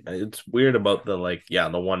 It's weird about the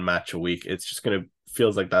one match a week. It's just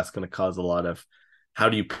feels like that's gonna cause a lot of, how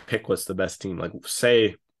do you pick what's the best team? Like,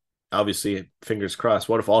 say, obviously, fingers crossed.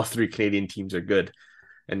 What if all three Canadian teams are good?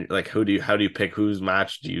 And like, how do you pick whose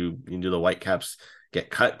match? Do you do the Whitecaps get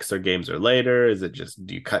cut because their games are later? Is it just,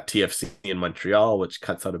 do you cut TFC in Montreal, which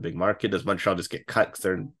cuts out a big market? Does Montreal just get cut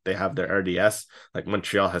because they have their RDS? Like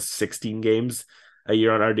Montreal has 16 games a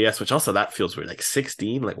year on RDS, which also that feels weird. Like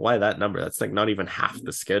 16, like why that number? That's like not even half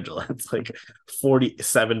the schedule. It's like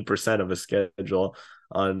 47% of a schedule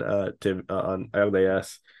on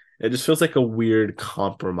RDS. it just feels like a weird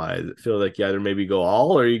compromise. It feels like you either maybe go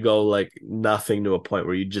all or you go like nothing to a point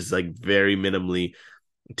where you just like very minimally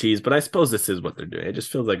tease. But I suppose this is what they're doing. It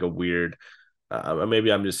just feels like a weird.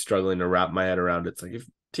 Maybe I'm just struggling to wrap my head around it. It's like if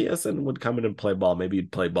TSN would come in and play ball, maybe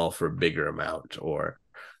you'd play ball for a bigger amount or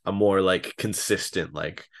a more like consistent,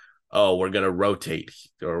 like, oh, we're gonna rotate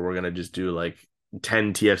or we're gonna just do like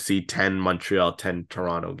 10 TFC, 10 Montreal, 10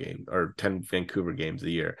 Toronto games or 10 Vancouver games a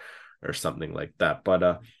year or something like that.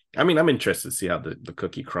 But I mean, I'm interested to see how the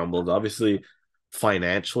cookie crumbles. Obviously,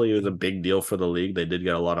 financially, it was a big deal for the league. They did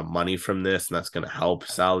get a lot of money from this, and that's going to help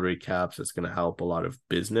salary caps. It's going to help a lot of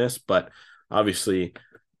business. But obviously,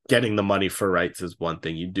 getting the money for rights is one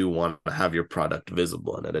thing. You do want to have your product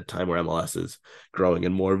visible. And at a time where MLS is growing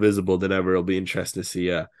and more visible than ever, it'll be interesting to see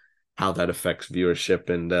how that affects viewership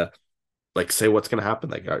and like say what's going to happen.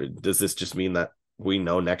 Like, does this just mean that we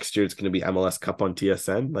know next year it's going to be MLS Cup on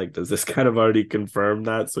TSN? Like, does this kind of already confirm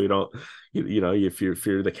that? So you don't, you know, if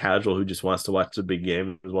you're the casual who just wants to watch the big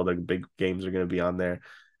games, well, the big games are going to be on there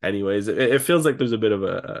anyways. It feels like there's a bit of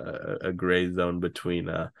a gray zone between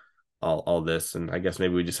all this, and I guess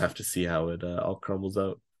maybe we just have to see how it all crumbles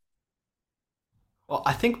out. Well,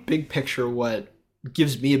 I think big picture, what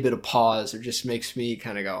gives me a bit of pause or just makes me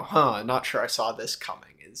kind of go, huh, not sure I saw this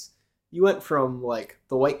coming, is you went from like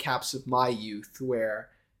the Whitecaps of my youth where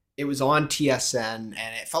it was on TSN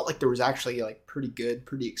and it felt like there was actually like pretty good,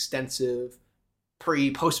 pretty extensive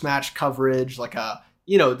post-match coverage, like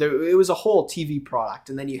it was a whole TV product.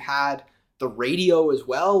 And then you had the radio as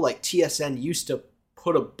well. Like TSN used to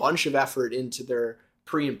put a bunch of effort into their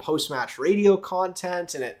pre and post-match radio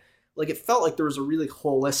content, and it felt like there was a really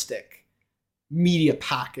holistic media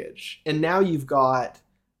package. And now you've got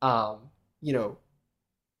the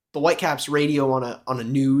Whitecaps radio on a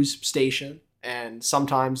news station, and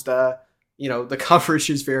sometimes the coverage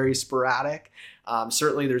is very sporadic.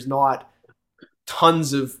 Certainly there's not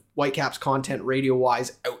tons of Whitecaps content radio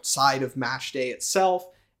wise outside of match day itself.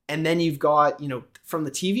 And then you've got, from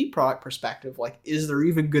the TV product perspective, like, is there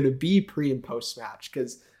even going to be pre and post match?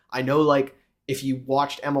 Because I know, like, if you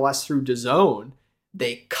watched MLS through DAZN,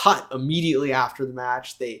 they cut immediately after the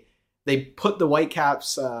match. They put the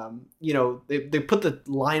Whitecaps, they put the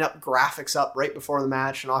lineup graphics up right before the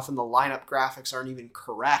match, and often the lineup graphics aren't even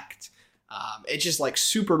correct. It's just like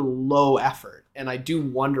super low effort. And I do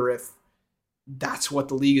wonder if that's what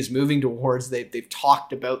the league is moving towards. They've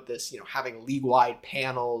talked about this, having league-wide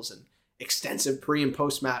panels and extensive pre and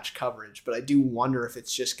post-match coverage. But I do wonder if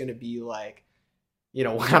it's just going to be like,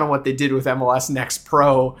 kind of what they did with MLS Next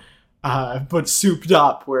Pro, but souped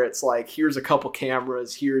up, where it's like, here's a couple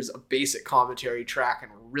cameras, here's a basic commentary track,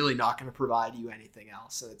 and we're really not going to provide you anything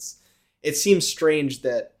else. And it seems strange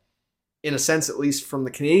that, in a sense, at least from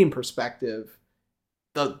the Canadian perspective,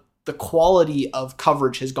 the quality of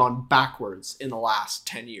coverage has gone backwards in the last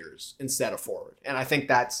 10 years instead of forward. And I think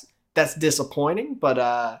that's disappointing, but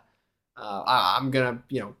I'm going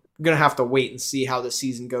to have to wait and see how the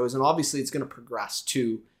season goes. And obviously it's going to progress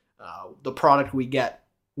to the product we get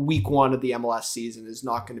week 1 of the MLS season is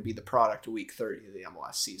not going to be the product of week 30 of the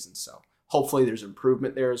MLS season. So hopefully there's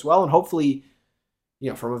improvement there as well. And hopefully,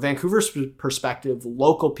 from a Vancouver perspective,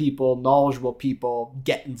 local people, knowledgeable people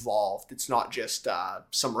get involved. It's not just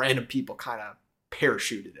some random people kind of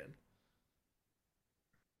parachuted in.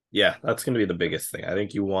 Yeah, that's going to be the biggest thing. I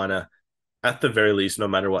think you want to, at the very least, no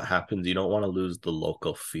matter what happens, you don't want to lose the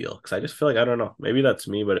local feel. Because I just feel like, I don't know, maybe that's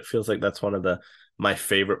me, but it feels like that's one of my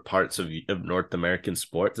favorite parts of North American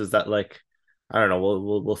sports is that, like, I don't know,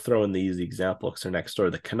 we'll throw in the easy example because they're next door,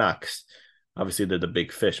 the Canucks. Obviously, they're the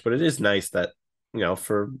big fish, but it is nice that,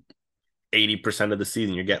 for 80% of the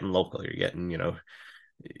season, you're getting local. You're getting,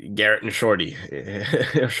 Garrett and Shorty.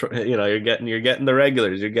 You're getting the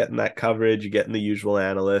regulars. You're getting that coverage. You're getting the usual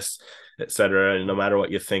analysts, etc. And no matter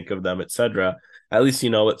what you think of them, etc., at least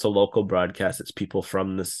it's a local broadcast. It's people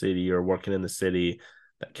from the city or working in the city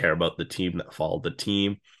that care about the team, that follow the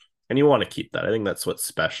team, and you want to keep that. I think that's what's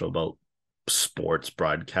special about sports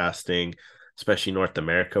broadcasting, especially North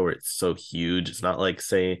America, where it's so huge. It's not like,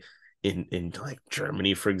 say, in like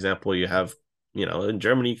Germany, for example, you have, in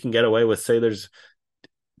Germany you can get away with, say, there's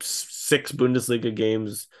 6 Bundesliga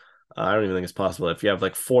games. I don't even think it's possible. If you have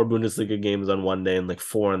like 4 Bundesliga games on one day and like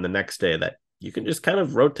 4 on the next day, that you can just kind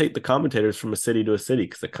of rotate the commentators from a city to a city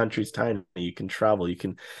because the country's tiny. You can travel. You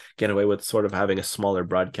can get away with sort of having a smaller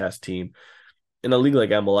broadcast team. In a league like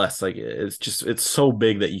MLS, like it's so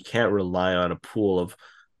big that you can't rely on a pool of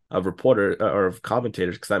reporter or of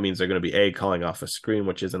commentators, because that means they're going to be calling off a screen,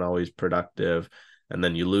 which isn't always productive. And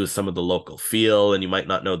then you lose some of the local feel, and you might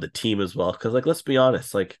not know the team as well. Because, like, let's be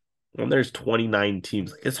honest, like, when there's 29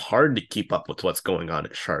 teams, like, it's hard to keep up with what's going on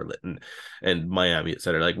at Charlotte and Miami,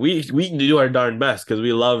 etc. Like we do our darn best because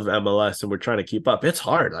we love MLS and we're trying to keep up. It's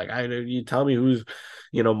hard. Like you tell me who's,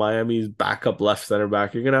 Miami's backup left center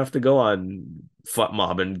back, you're gonna have to go on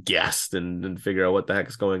FotMob and guess and figure out what the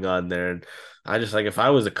heck's going on there. And I just, like, if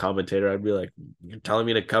I was a commentator, I'd be like, you're telling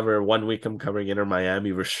me to cover 1 week I'm covering Inter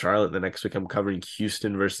Miami versus Charlotte, the next week I'm covering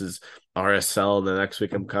Houston versus RSL, the next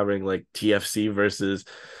week I'm covering like TFC versus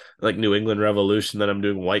like New England Revolution, then I'm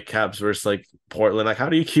doing Whitecaps versus like Portland. Like, how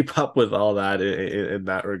do you keep up with all that in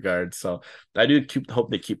that regard? So I do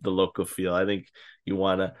hope they keep the local feel. I think you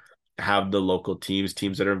want to have the local teams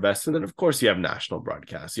that are invested. And of course you have national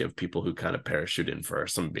broadcasts. You have people who kind of parachute in for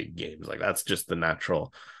some big games. Like, that's just the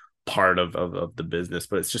natural part of the business,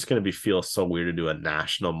 but it's just going to feel so weird to do a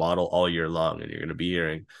national model all year long. And you're going to be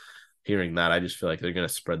hearing that. I just feel like they're going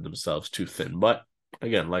to spread themselves too thin, but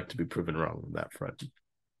again, like to be proven wrong on that front.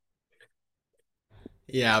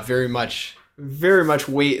 Yeah, very much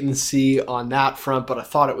wait and see on that front. But I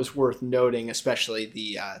thought it was worth noting, especially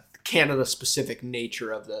the Canada-specific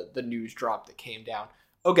nature of the news drop that came down.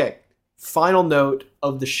 Okay, final note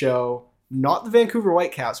of the show. Not the Vancouver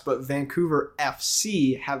Whitecaps, but Vancouver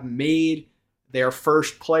FC have made their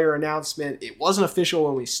first player announcement. It wasn't official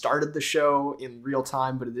when we started the show in real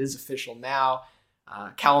time, but it is official now.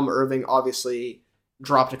 Callum Irving obviously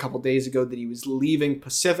dropped a couple days ago that he was leaving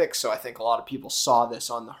Pacific, so I think a lot of people saw this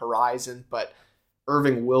on the horizon, but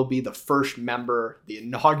Irving will be the first member, the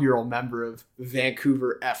inaugural member of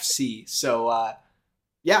Vancouver FC. So,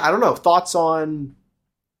 yeah, I don't know. Thoughts on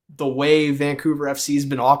the way Vancouver FC has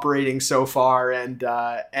been operating so far and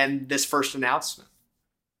this first announcement?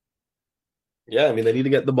 Yeah, I mean, they need to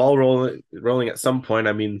get the ball rolling at some point.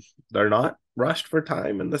 I mean, they're not rushed for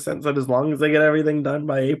time in the sense that as long as they get everything done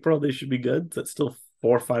by April, they should be good. That's still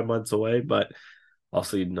 4 or 5 months away, but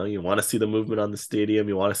also, you want to see the movement on the stadium.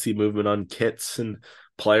 You want to see movement on kits and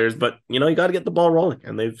players, but, you got to get the ball rolling,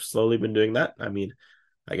 and they've slowly been doing that. I mean,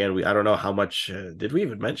 again, I don't know how much, did we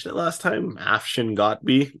even mention it last time? Afshin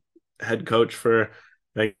Gotby, head coach for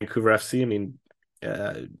Vancouver FC. I mean,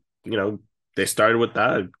 they started with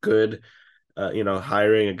that, good,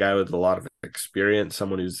 hiring a guy with a lot of experience,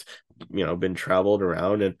 someone who's, been traveled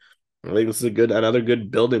around, and I think this is another good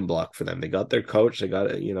building block for them. They got their coach, they got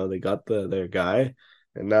their guy,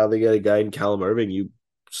 and now they get a guy in Callum Irving.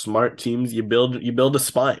 Smart teams, you build a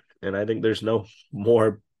spine, and I think there's no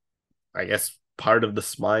more, I guess, part of the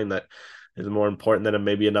spine that is more important than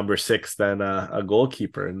maybe a number 6 than a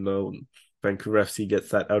goalkeeper. And the Vancouver FC gets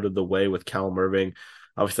that out of the way with Callum Irving.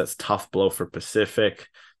 Obviously, that's tough blow for Pacific,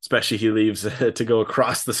 especially he leaves to go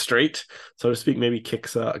across the strait, so to speak. Maybe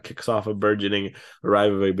kicks off a burgeoning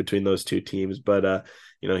rivalry between those two teams. But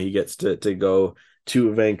he gets to go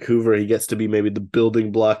to Vancouver. He gets to be maybe the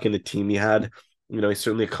building block in the team he had. He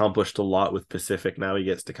certainly accomplished a lot with Pacific. Now he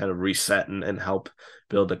gets to kind of reset and help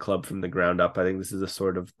build a club from the ground up. I think this is a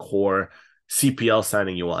sort of core CPL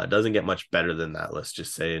signing you want. It doesn't get much better than that, let's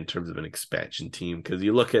just say, in terms of an expansion team. Because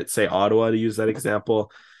you look at, say, Ottawa, to use that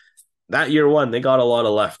example, that year one, they got a lot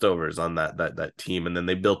of leftovers on that team, and then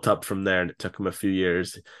they built up from there, and it took them a few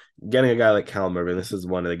years. Getting a guy like Callum Irving, this is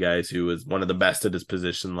one of the guys who was one of the best at his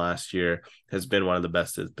position last year, has been one of the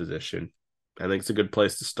best at his position. I think it's a good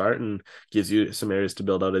place to start and gives you some areas to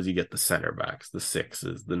build out as you get the center backs, the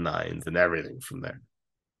 6s, the 9s, and everything from there.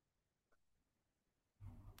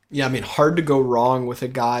 Yeah, I mean, hard to go wrong with a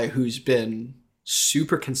guy who's been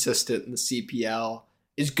super consistent in the CPL,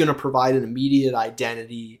 is going to provide an immediate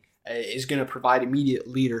identity, is going to provide immediate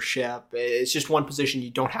leadership. It's just one position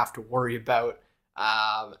you don't have to worry about,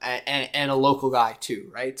 and a local guy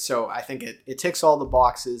too, right? So I think it ticks all the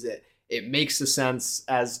boxes. It makes the sense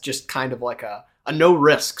as just kind of like a no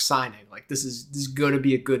risk signing. Like this is going to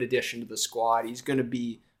be a good addition to the squad. He's going to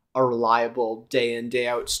be a reliable day in day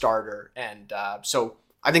out starter, and so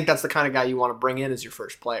I think that's the kind of guy you want to bring in as your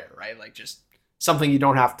first player, right? Like just something you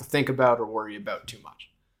don't have to think about or worry about too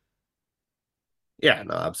much. Yeah,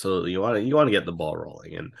 no, absolutely. You want to get the ball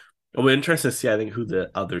rolling, and it'll be interesting to see, I think, who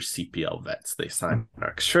the other CPL vets they sign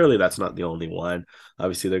are. Surely that's not the only one.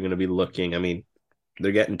 Obviously, they're going to be looking. I mean,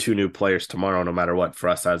 they're getting 2 new players tomorrow, no matter what, for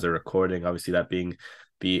us as a recording. Obviously, that being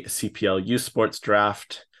the CPL U Sports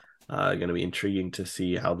draft. Going to be intriguing to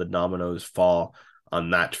see how the dominoes fall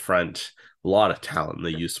on that front. A lot of talent in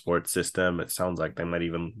the U Sports system. It sounds like they might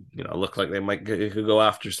even, look like they could go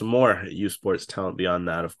after some more U Sports talent beyond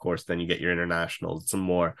that. Of course, then you get your internationals, some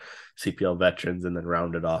more CPL veterans, and then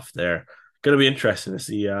round it off there. Going to be interesting to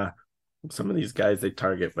see some of these guys they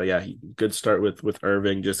target. But yeah, good start with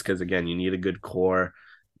Irving, just because, again, you need a good core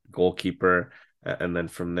goalkeeper, and then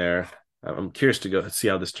from there, I'm curious to go see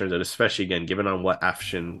how this turns out, especially again, given on what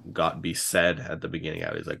Afshin Gotby said at the beginning.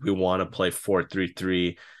 He's like, we want to play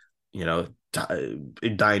 4-3-3,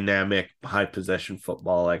 dynamic, high possession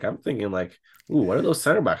football. Like, I'm thinking, like, ooh, what are those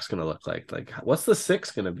center backs going to look like? Like, what's the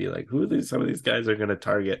six going to be like? Who are these? Some of these guys are going to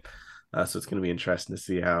target. So it's going to be interesting to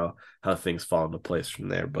see how things fall into place from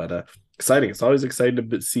there. But exciting. It's always exciting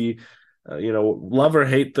to see. Love or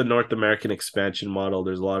hate the North American expansion model.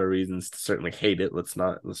 There's a lot of reasons to certainly hate it. Let's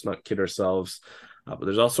not kid ourselves. But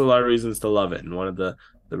there's also a lot of reasons to love it. And one of the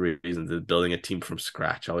reasons is building a team from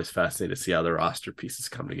scratch. Always fascinating to see how the roster pieces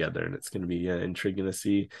come together, and it's going to be intriguing to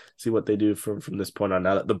see what they do from this point on.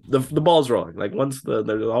 Now that the ball's rolling, like once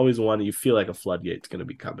there's always one, you feel like a floodgate's going to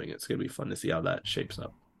be coming. It's going to be fun to see how that shapes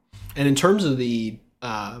up. And in terms of the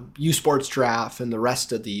U Sports draft and the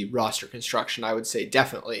rest of the roster construction, I would say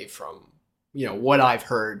definitely from what I've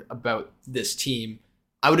heard about this team,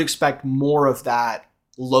 I would expect more of that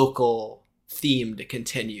local theme to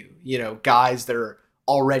continue. Guys that are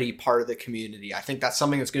already part of the community. I think that's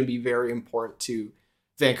something that's going to be very important to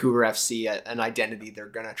Vancouver FC, an identity they're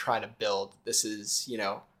going to try to build. This is,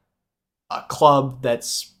 a club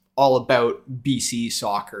that's all about BC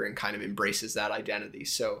soccer and kind of embraces that identity.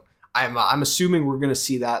 So I'm assuming we're going to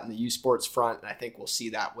see that in the U Sports front, and I think we'll see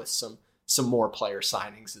that with some more player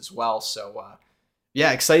signings as well. So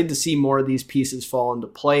excited to see more of these pieces fall into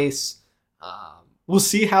place. We'll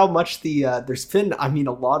see how much there's been,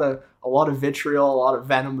 a lot of vitriol, a lot of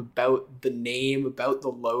venom about the name, about the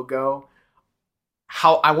logo.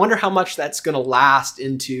 I wonder how much that's going to last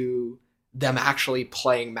into them actually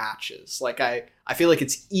playing matches. Like I feel like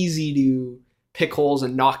it's easy to pick holes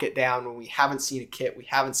and knock it down when we haven't seen a kit, we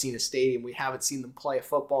haven't seen a stadium, we haven't seen them play a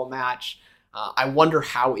football match. I wonder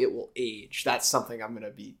how it will age. That's something I'm going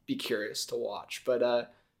to be curious to watch. But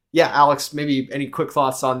Alex, maybe any quick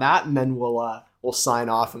thoughts on that, and then we'll sign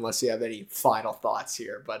off unless you have any final thoughts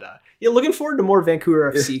here. But looking forward to more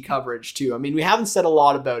Vancouver FC coverage too. We haven't said a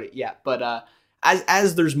lot about it yet, but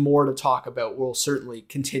as there's more to talk about, we'll certainly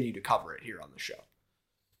continue to cover it here on the show.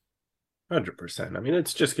 100%.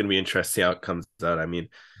 It's just going to be interesting how it comes out.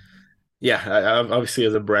 Obviously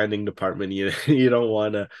as a branding department, you don't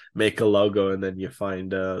want to make a logo and then you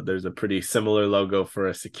find there's a pretty similar logo for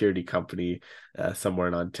a security company somewhere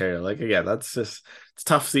in Ontario. Like, again, it's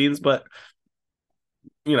tough scenes, but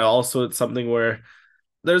also it's something where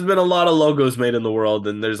there's been a lot of logos made in the world,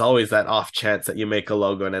 and there's always that off chance that you make a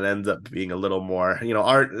logo and it ends up being a little more,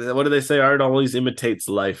 art. What do they say? Art always imitates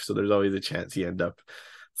life. So there's always a chance you end up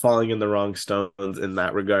falling in the wrong stones in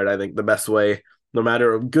that regard. I think the best way, no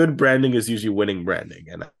matter, good branding is usually winning branding.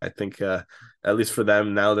 And I think at least for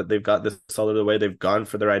them, now that they've got this all of the way, they've gone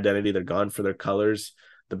for their identity, they're gone for their colors.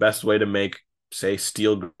 The best way to make, say,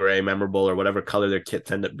 steel gray memorable, or whatever color their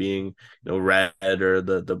kits end up being, red or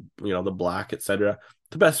the black, etc.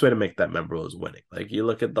 The best way to make that memorable is winning. Like, you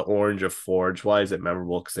look at the orange of Forge. Why is it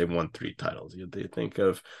memorable? Because they've won 3 titles. You think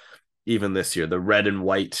of even this year, the red and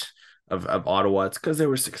white of Ottawa. It's because they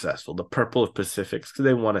were successful. The purple of Pacifics because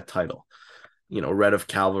they won a title. Red of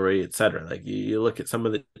Calgary, etc. Like, you look at some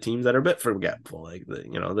of the teams that are a bit forgetful, like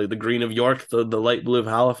the green of York, the light blue of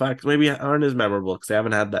Halifax, maybe aren't as memorable because they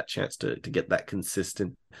haven't had that chance to get that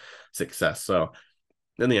consistent success. So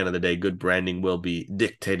in the end of the day, good branding will be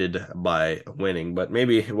dictated by winning. But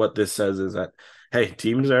maybe what this says is that, hey,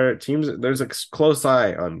 teams, there's a close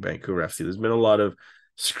eye on Vancouver FC. There's been a lot of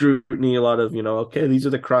scrutiny, a lot of, okay, these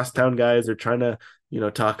are the crosstown guys. They're trying to,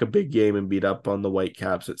 talk a big game and beat up on the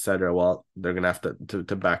Whitecaps, etc. Well, they're going to have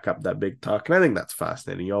to back up that big talk. And I think that's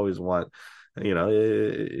fascinating. You always want,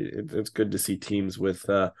 it's good to see teams with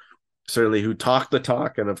certainly who talk the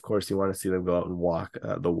talk. And of course, you want to see them go out and walk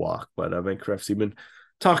the walk. But Vancouver FC been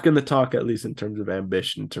talking the talk, at least in terms of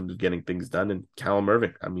ambition, in terms of getting things done. And Callum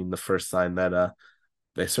Irving, the first sign that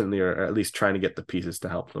they certainly are at least trying to get the pieces to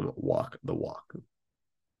help them walk the walk.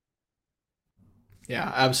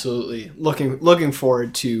 Yeah, absolutely. Looking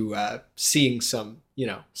forward to seeing some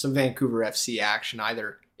Vancouver FC action,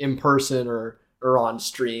 either in person or on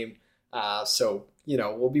stream. So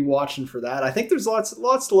we'll be watching for that. I think there's lots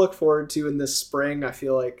to look forward to in this spring. I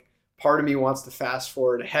feel like part of me wants to fast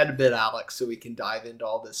forward ahead a bit, Alex, so we can dive into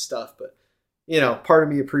all this stuff. But part of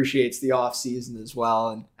me appreciates the off season as well.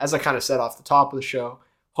 And as I kind of said off the top of the show,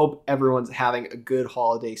 hope everyone's having a good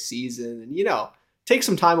holiday season, and take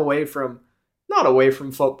some time away from. Not away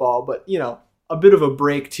from football, but a bit of a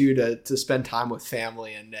break too to spend time with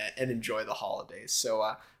family and enjoy the holidays. So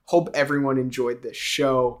hope everyone enjoyed this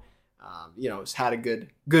show. It's had a good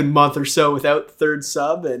month or so without Third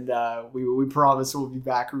Sub, and we promise we'll be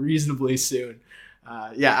back reasonably soon.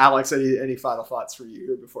 Alex, any final thoughts for you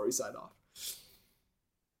here before we sign off?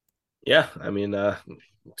 Yeah, I mean,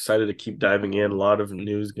 excited to keep diving in. A lot of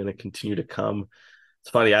news going to continue to come. It's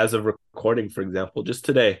funny, as of recording, for example, just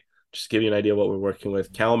today, just to give you an idea of what we're working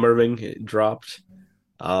with. Callum Irving dropped.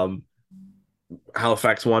 Um,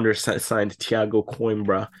 Halifax Wanderers signed Thiago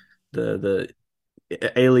Coimbra, the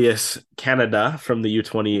alias Canada from the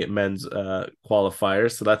U20 men's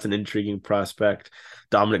qualifiers. So that's an intriguing prospect.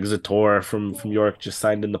 Dominic Zator from York just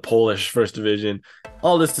signed in the Polish first division.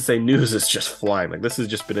 All this to say, news is just flying. Like, this has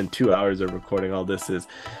just been in 2 hours of recording. All this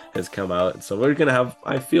has come out. So we're gonna have,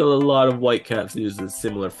 I feel, a lot of Whitecaps news in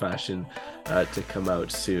similar fashion to come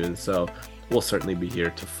out soon. So we'll certainly be here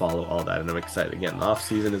to follow all that, and I'm excited. Again, the off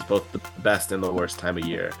season is both the best and the worst time of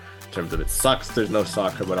year. In terms of it sucks there's no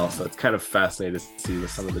soccer, but also it's kind of fascinating to see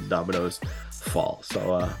with some of the dominoes fall.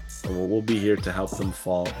 So we'll be here to help them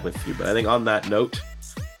fall with you. But I think on that note,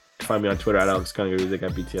 find me on Twitter at Alex Music,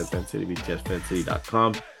 at BTS Fan City,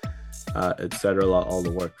 btsfancity.com, etc. All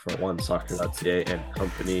the work for OneSoccer.ca and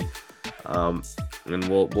company. And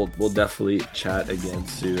we'll definitely chat again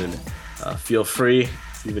soon. Feel free,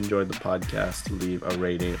 if you've enjoyed the podcast, to leave a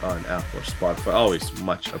rating on Apple or Spotify. Always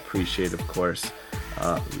much appreciated, of course.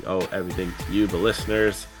 We owe everything to you, the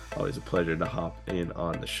listeners. Always a pleasure to hop in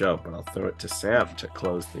on the show. But I'll throw it to Sam to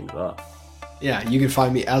close things up. Yeah, you can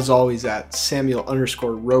find me as always at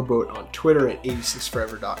Samuel_Rowboat on Twitter, at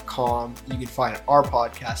 86forever.com. You can find our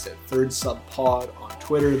podcast at Third Sub Pod on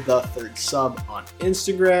Twitter, The Third Sub on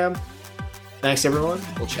Instagram. Thanks, everyone.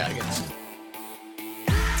 We'll chat again soon.